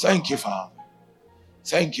 Thank you, Father.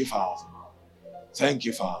 Thank you, Father. Thank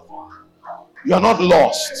you, Father. You are not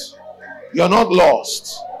lost. You are not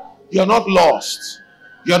lost. You are not lost.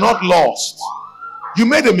 You are not lost. You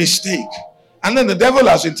made a mistake. And then the devil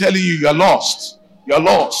has been telling you are lost. You are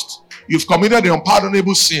lost. You've committed an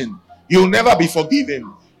unpardonable sin. You'll never be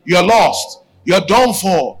forgiven. You are lost. You are done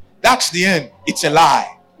for. That's the end. It's a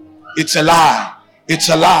lie. It's a lie. It's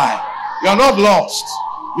a lie. You're not lost.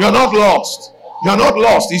 You're not lost. You're not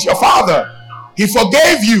lost. He's your Father. He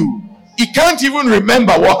forgave you. He can't even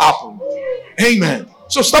remember what happened. Amen.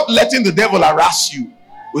 So stop letting the devil harass you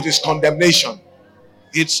with his condemnation.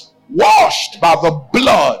 It's washed by the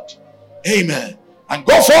blood. Amen. And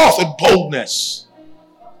go forth in boldness.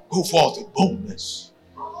 Go forth in boldness.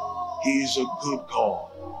 He is a good God.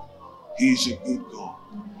 He is a good God.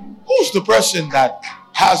 Who's the person that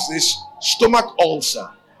has this stomach ulcer?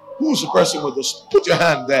 Who's the person with this? Put your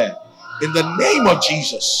hand there. In the name of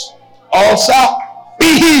Jesus. Ulcer,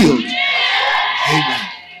 be healed. Amen.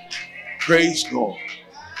 Praise God.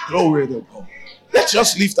 Glory to God. Let's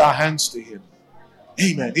just lift our hands to him.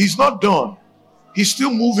 Amen. He's not done. He's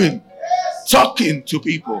still moving, talking to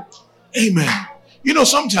people. Amen. You know,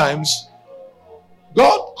 sometimes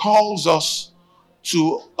God calls us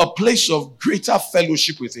to a place of greater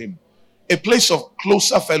fellowship with him, a place of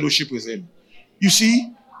closer fellowship with him. You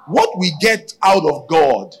see, what we get out of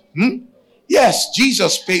God, yes,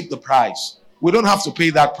 Jesus paid the price. We don't have to pay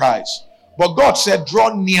that price. But God said,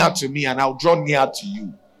 draw near to me and I'll draw near to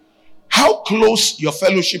you. How close your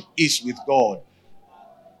fellowship is with God,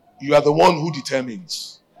 you are the one who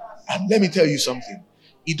determines. And let me tell you something.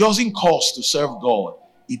 It doesn't cost to serve God.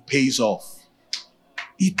 It pays off.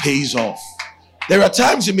 It pays off. There are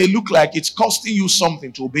times it may look like it's costing you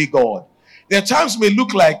something to obey God. There are times it may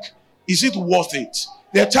look like, is it worth it?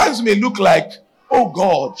 There are times it may look like, oh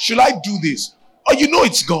God, should I do this? Oh, you know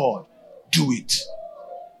it's God. Do it.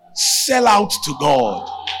 Sell out to God.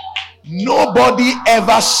 Nobody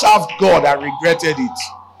ever served God and regretted it.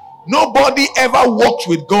 Nobody ever walked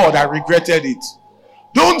with God and regretted it.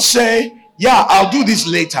 Don't say, yeah, I'll do this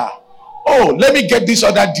later. Oh, let me get this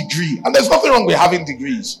other degree. And there's nothing wrong with having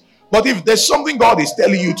degrees. But if there's something God is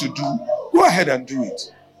telling you to do, go ahead and do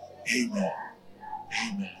it. Amen.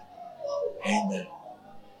 Amen. Amen.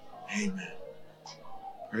 Amen.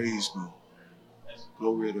 Praise God.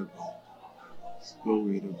 Glory to God.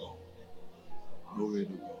 Glory to God. Glory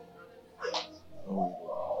to God. Glory to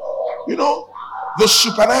God. You know, the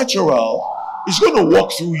supernatural is going to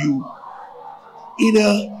walk through you in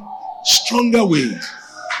a stronger way.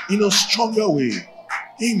 In a stronger way.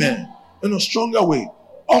 Amen. In a stronger way.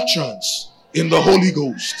 Utterance in the Holy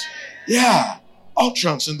Ghost. Yeah.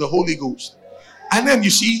 Utterance in the Holy Ghost. And then you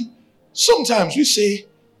see, sometimes we say,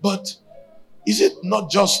 but is it not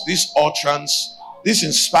just this utterance, this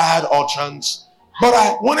inspired utterance? But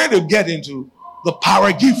I wanted to get into the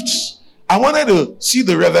power gifts. I wanted to see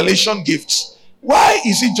the revelation gifts. Why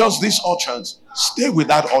is it just this utterance? Stay with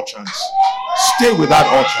that utterance. Stay with that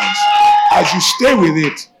utterance. As you stay with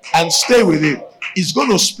it and stay with it, it's going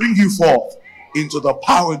to spring you forth into the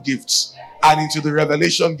power gifts and into the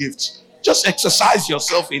revelation gifts. Just exercise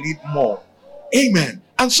yourself in it more. Amen.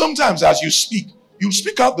 And sometimes as you speak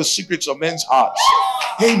out the secrets of men's hearts.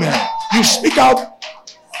 Amen. You speak out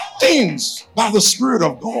things by the Spirit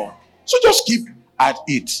of God. So just keep at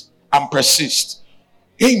it and persist.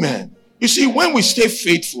 Amen. You see, when we stay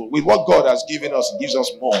faithful with what God has given us, He gives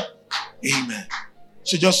us more. Amen.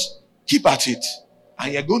 So just keep at it.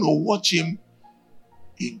 And you're going to watch Him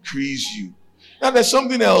increase you. Now there's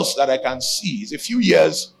something else that I can see. It's a few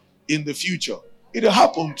years in the future. It'll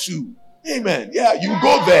happen too. Amen. Yeah, you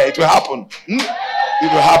go there. It will happen. It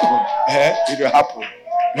will happen. It will happen.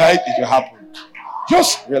 Right? It will happen.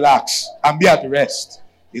 Just relax and be at rest.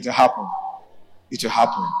 It will happen. It will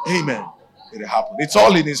happen. Amen. It will happen. It's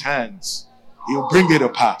all in His hands. He'll bring it to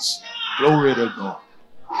pass. Glory to God.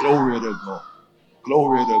 Glory to God.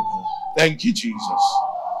 Glory to God. Thank you, Jesus.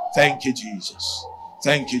 Thank you, Jesus.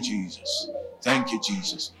 Thank you, Jesus. Thank you,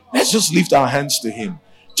 Jesus. Let's just lift our hands to Him.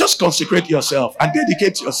 Just consecrate yourself and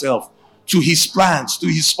dedicate yourself to His plans, to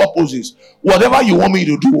His purposes. Whatever you want me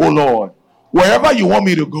to do, oh Lord. Wherever you want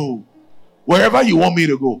me to go. Wherever you want me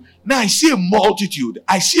to go. Now I see a multitude.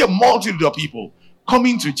 I see a multitude of people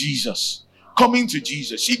coming to Jesus. Coming to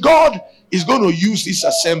Jesus. See, God is going to use this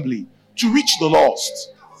assembly to reach the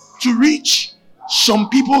lost. To reach some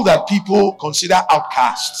people that people consider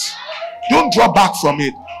outcasts. Don't draw back from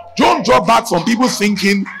it. Don't draw back from people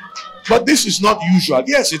thinking, but this is not usual.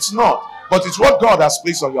 Yes, it's not. but it's what God has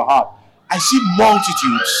placed on your heart. I see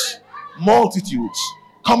multitudes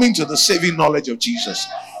coming to the saving knowledge of Jesus.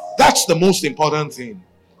 That's the most important thing.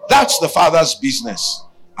 That's the Father's business,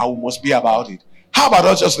 and we must be about it. How about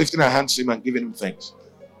us just lifting our hands to Him and giving Him thanks?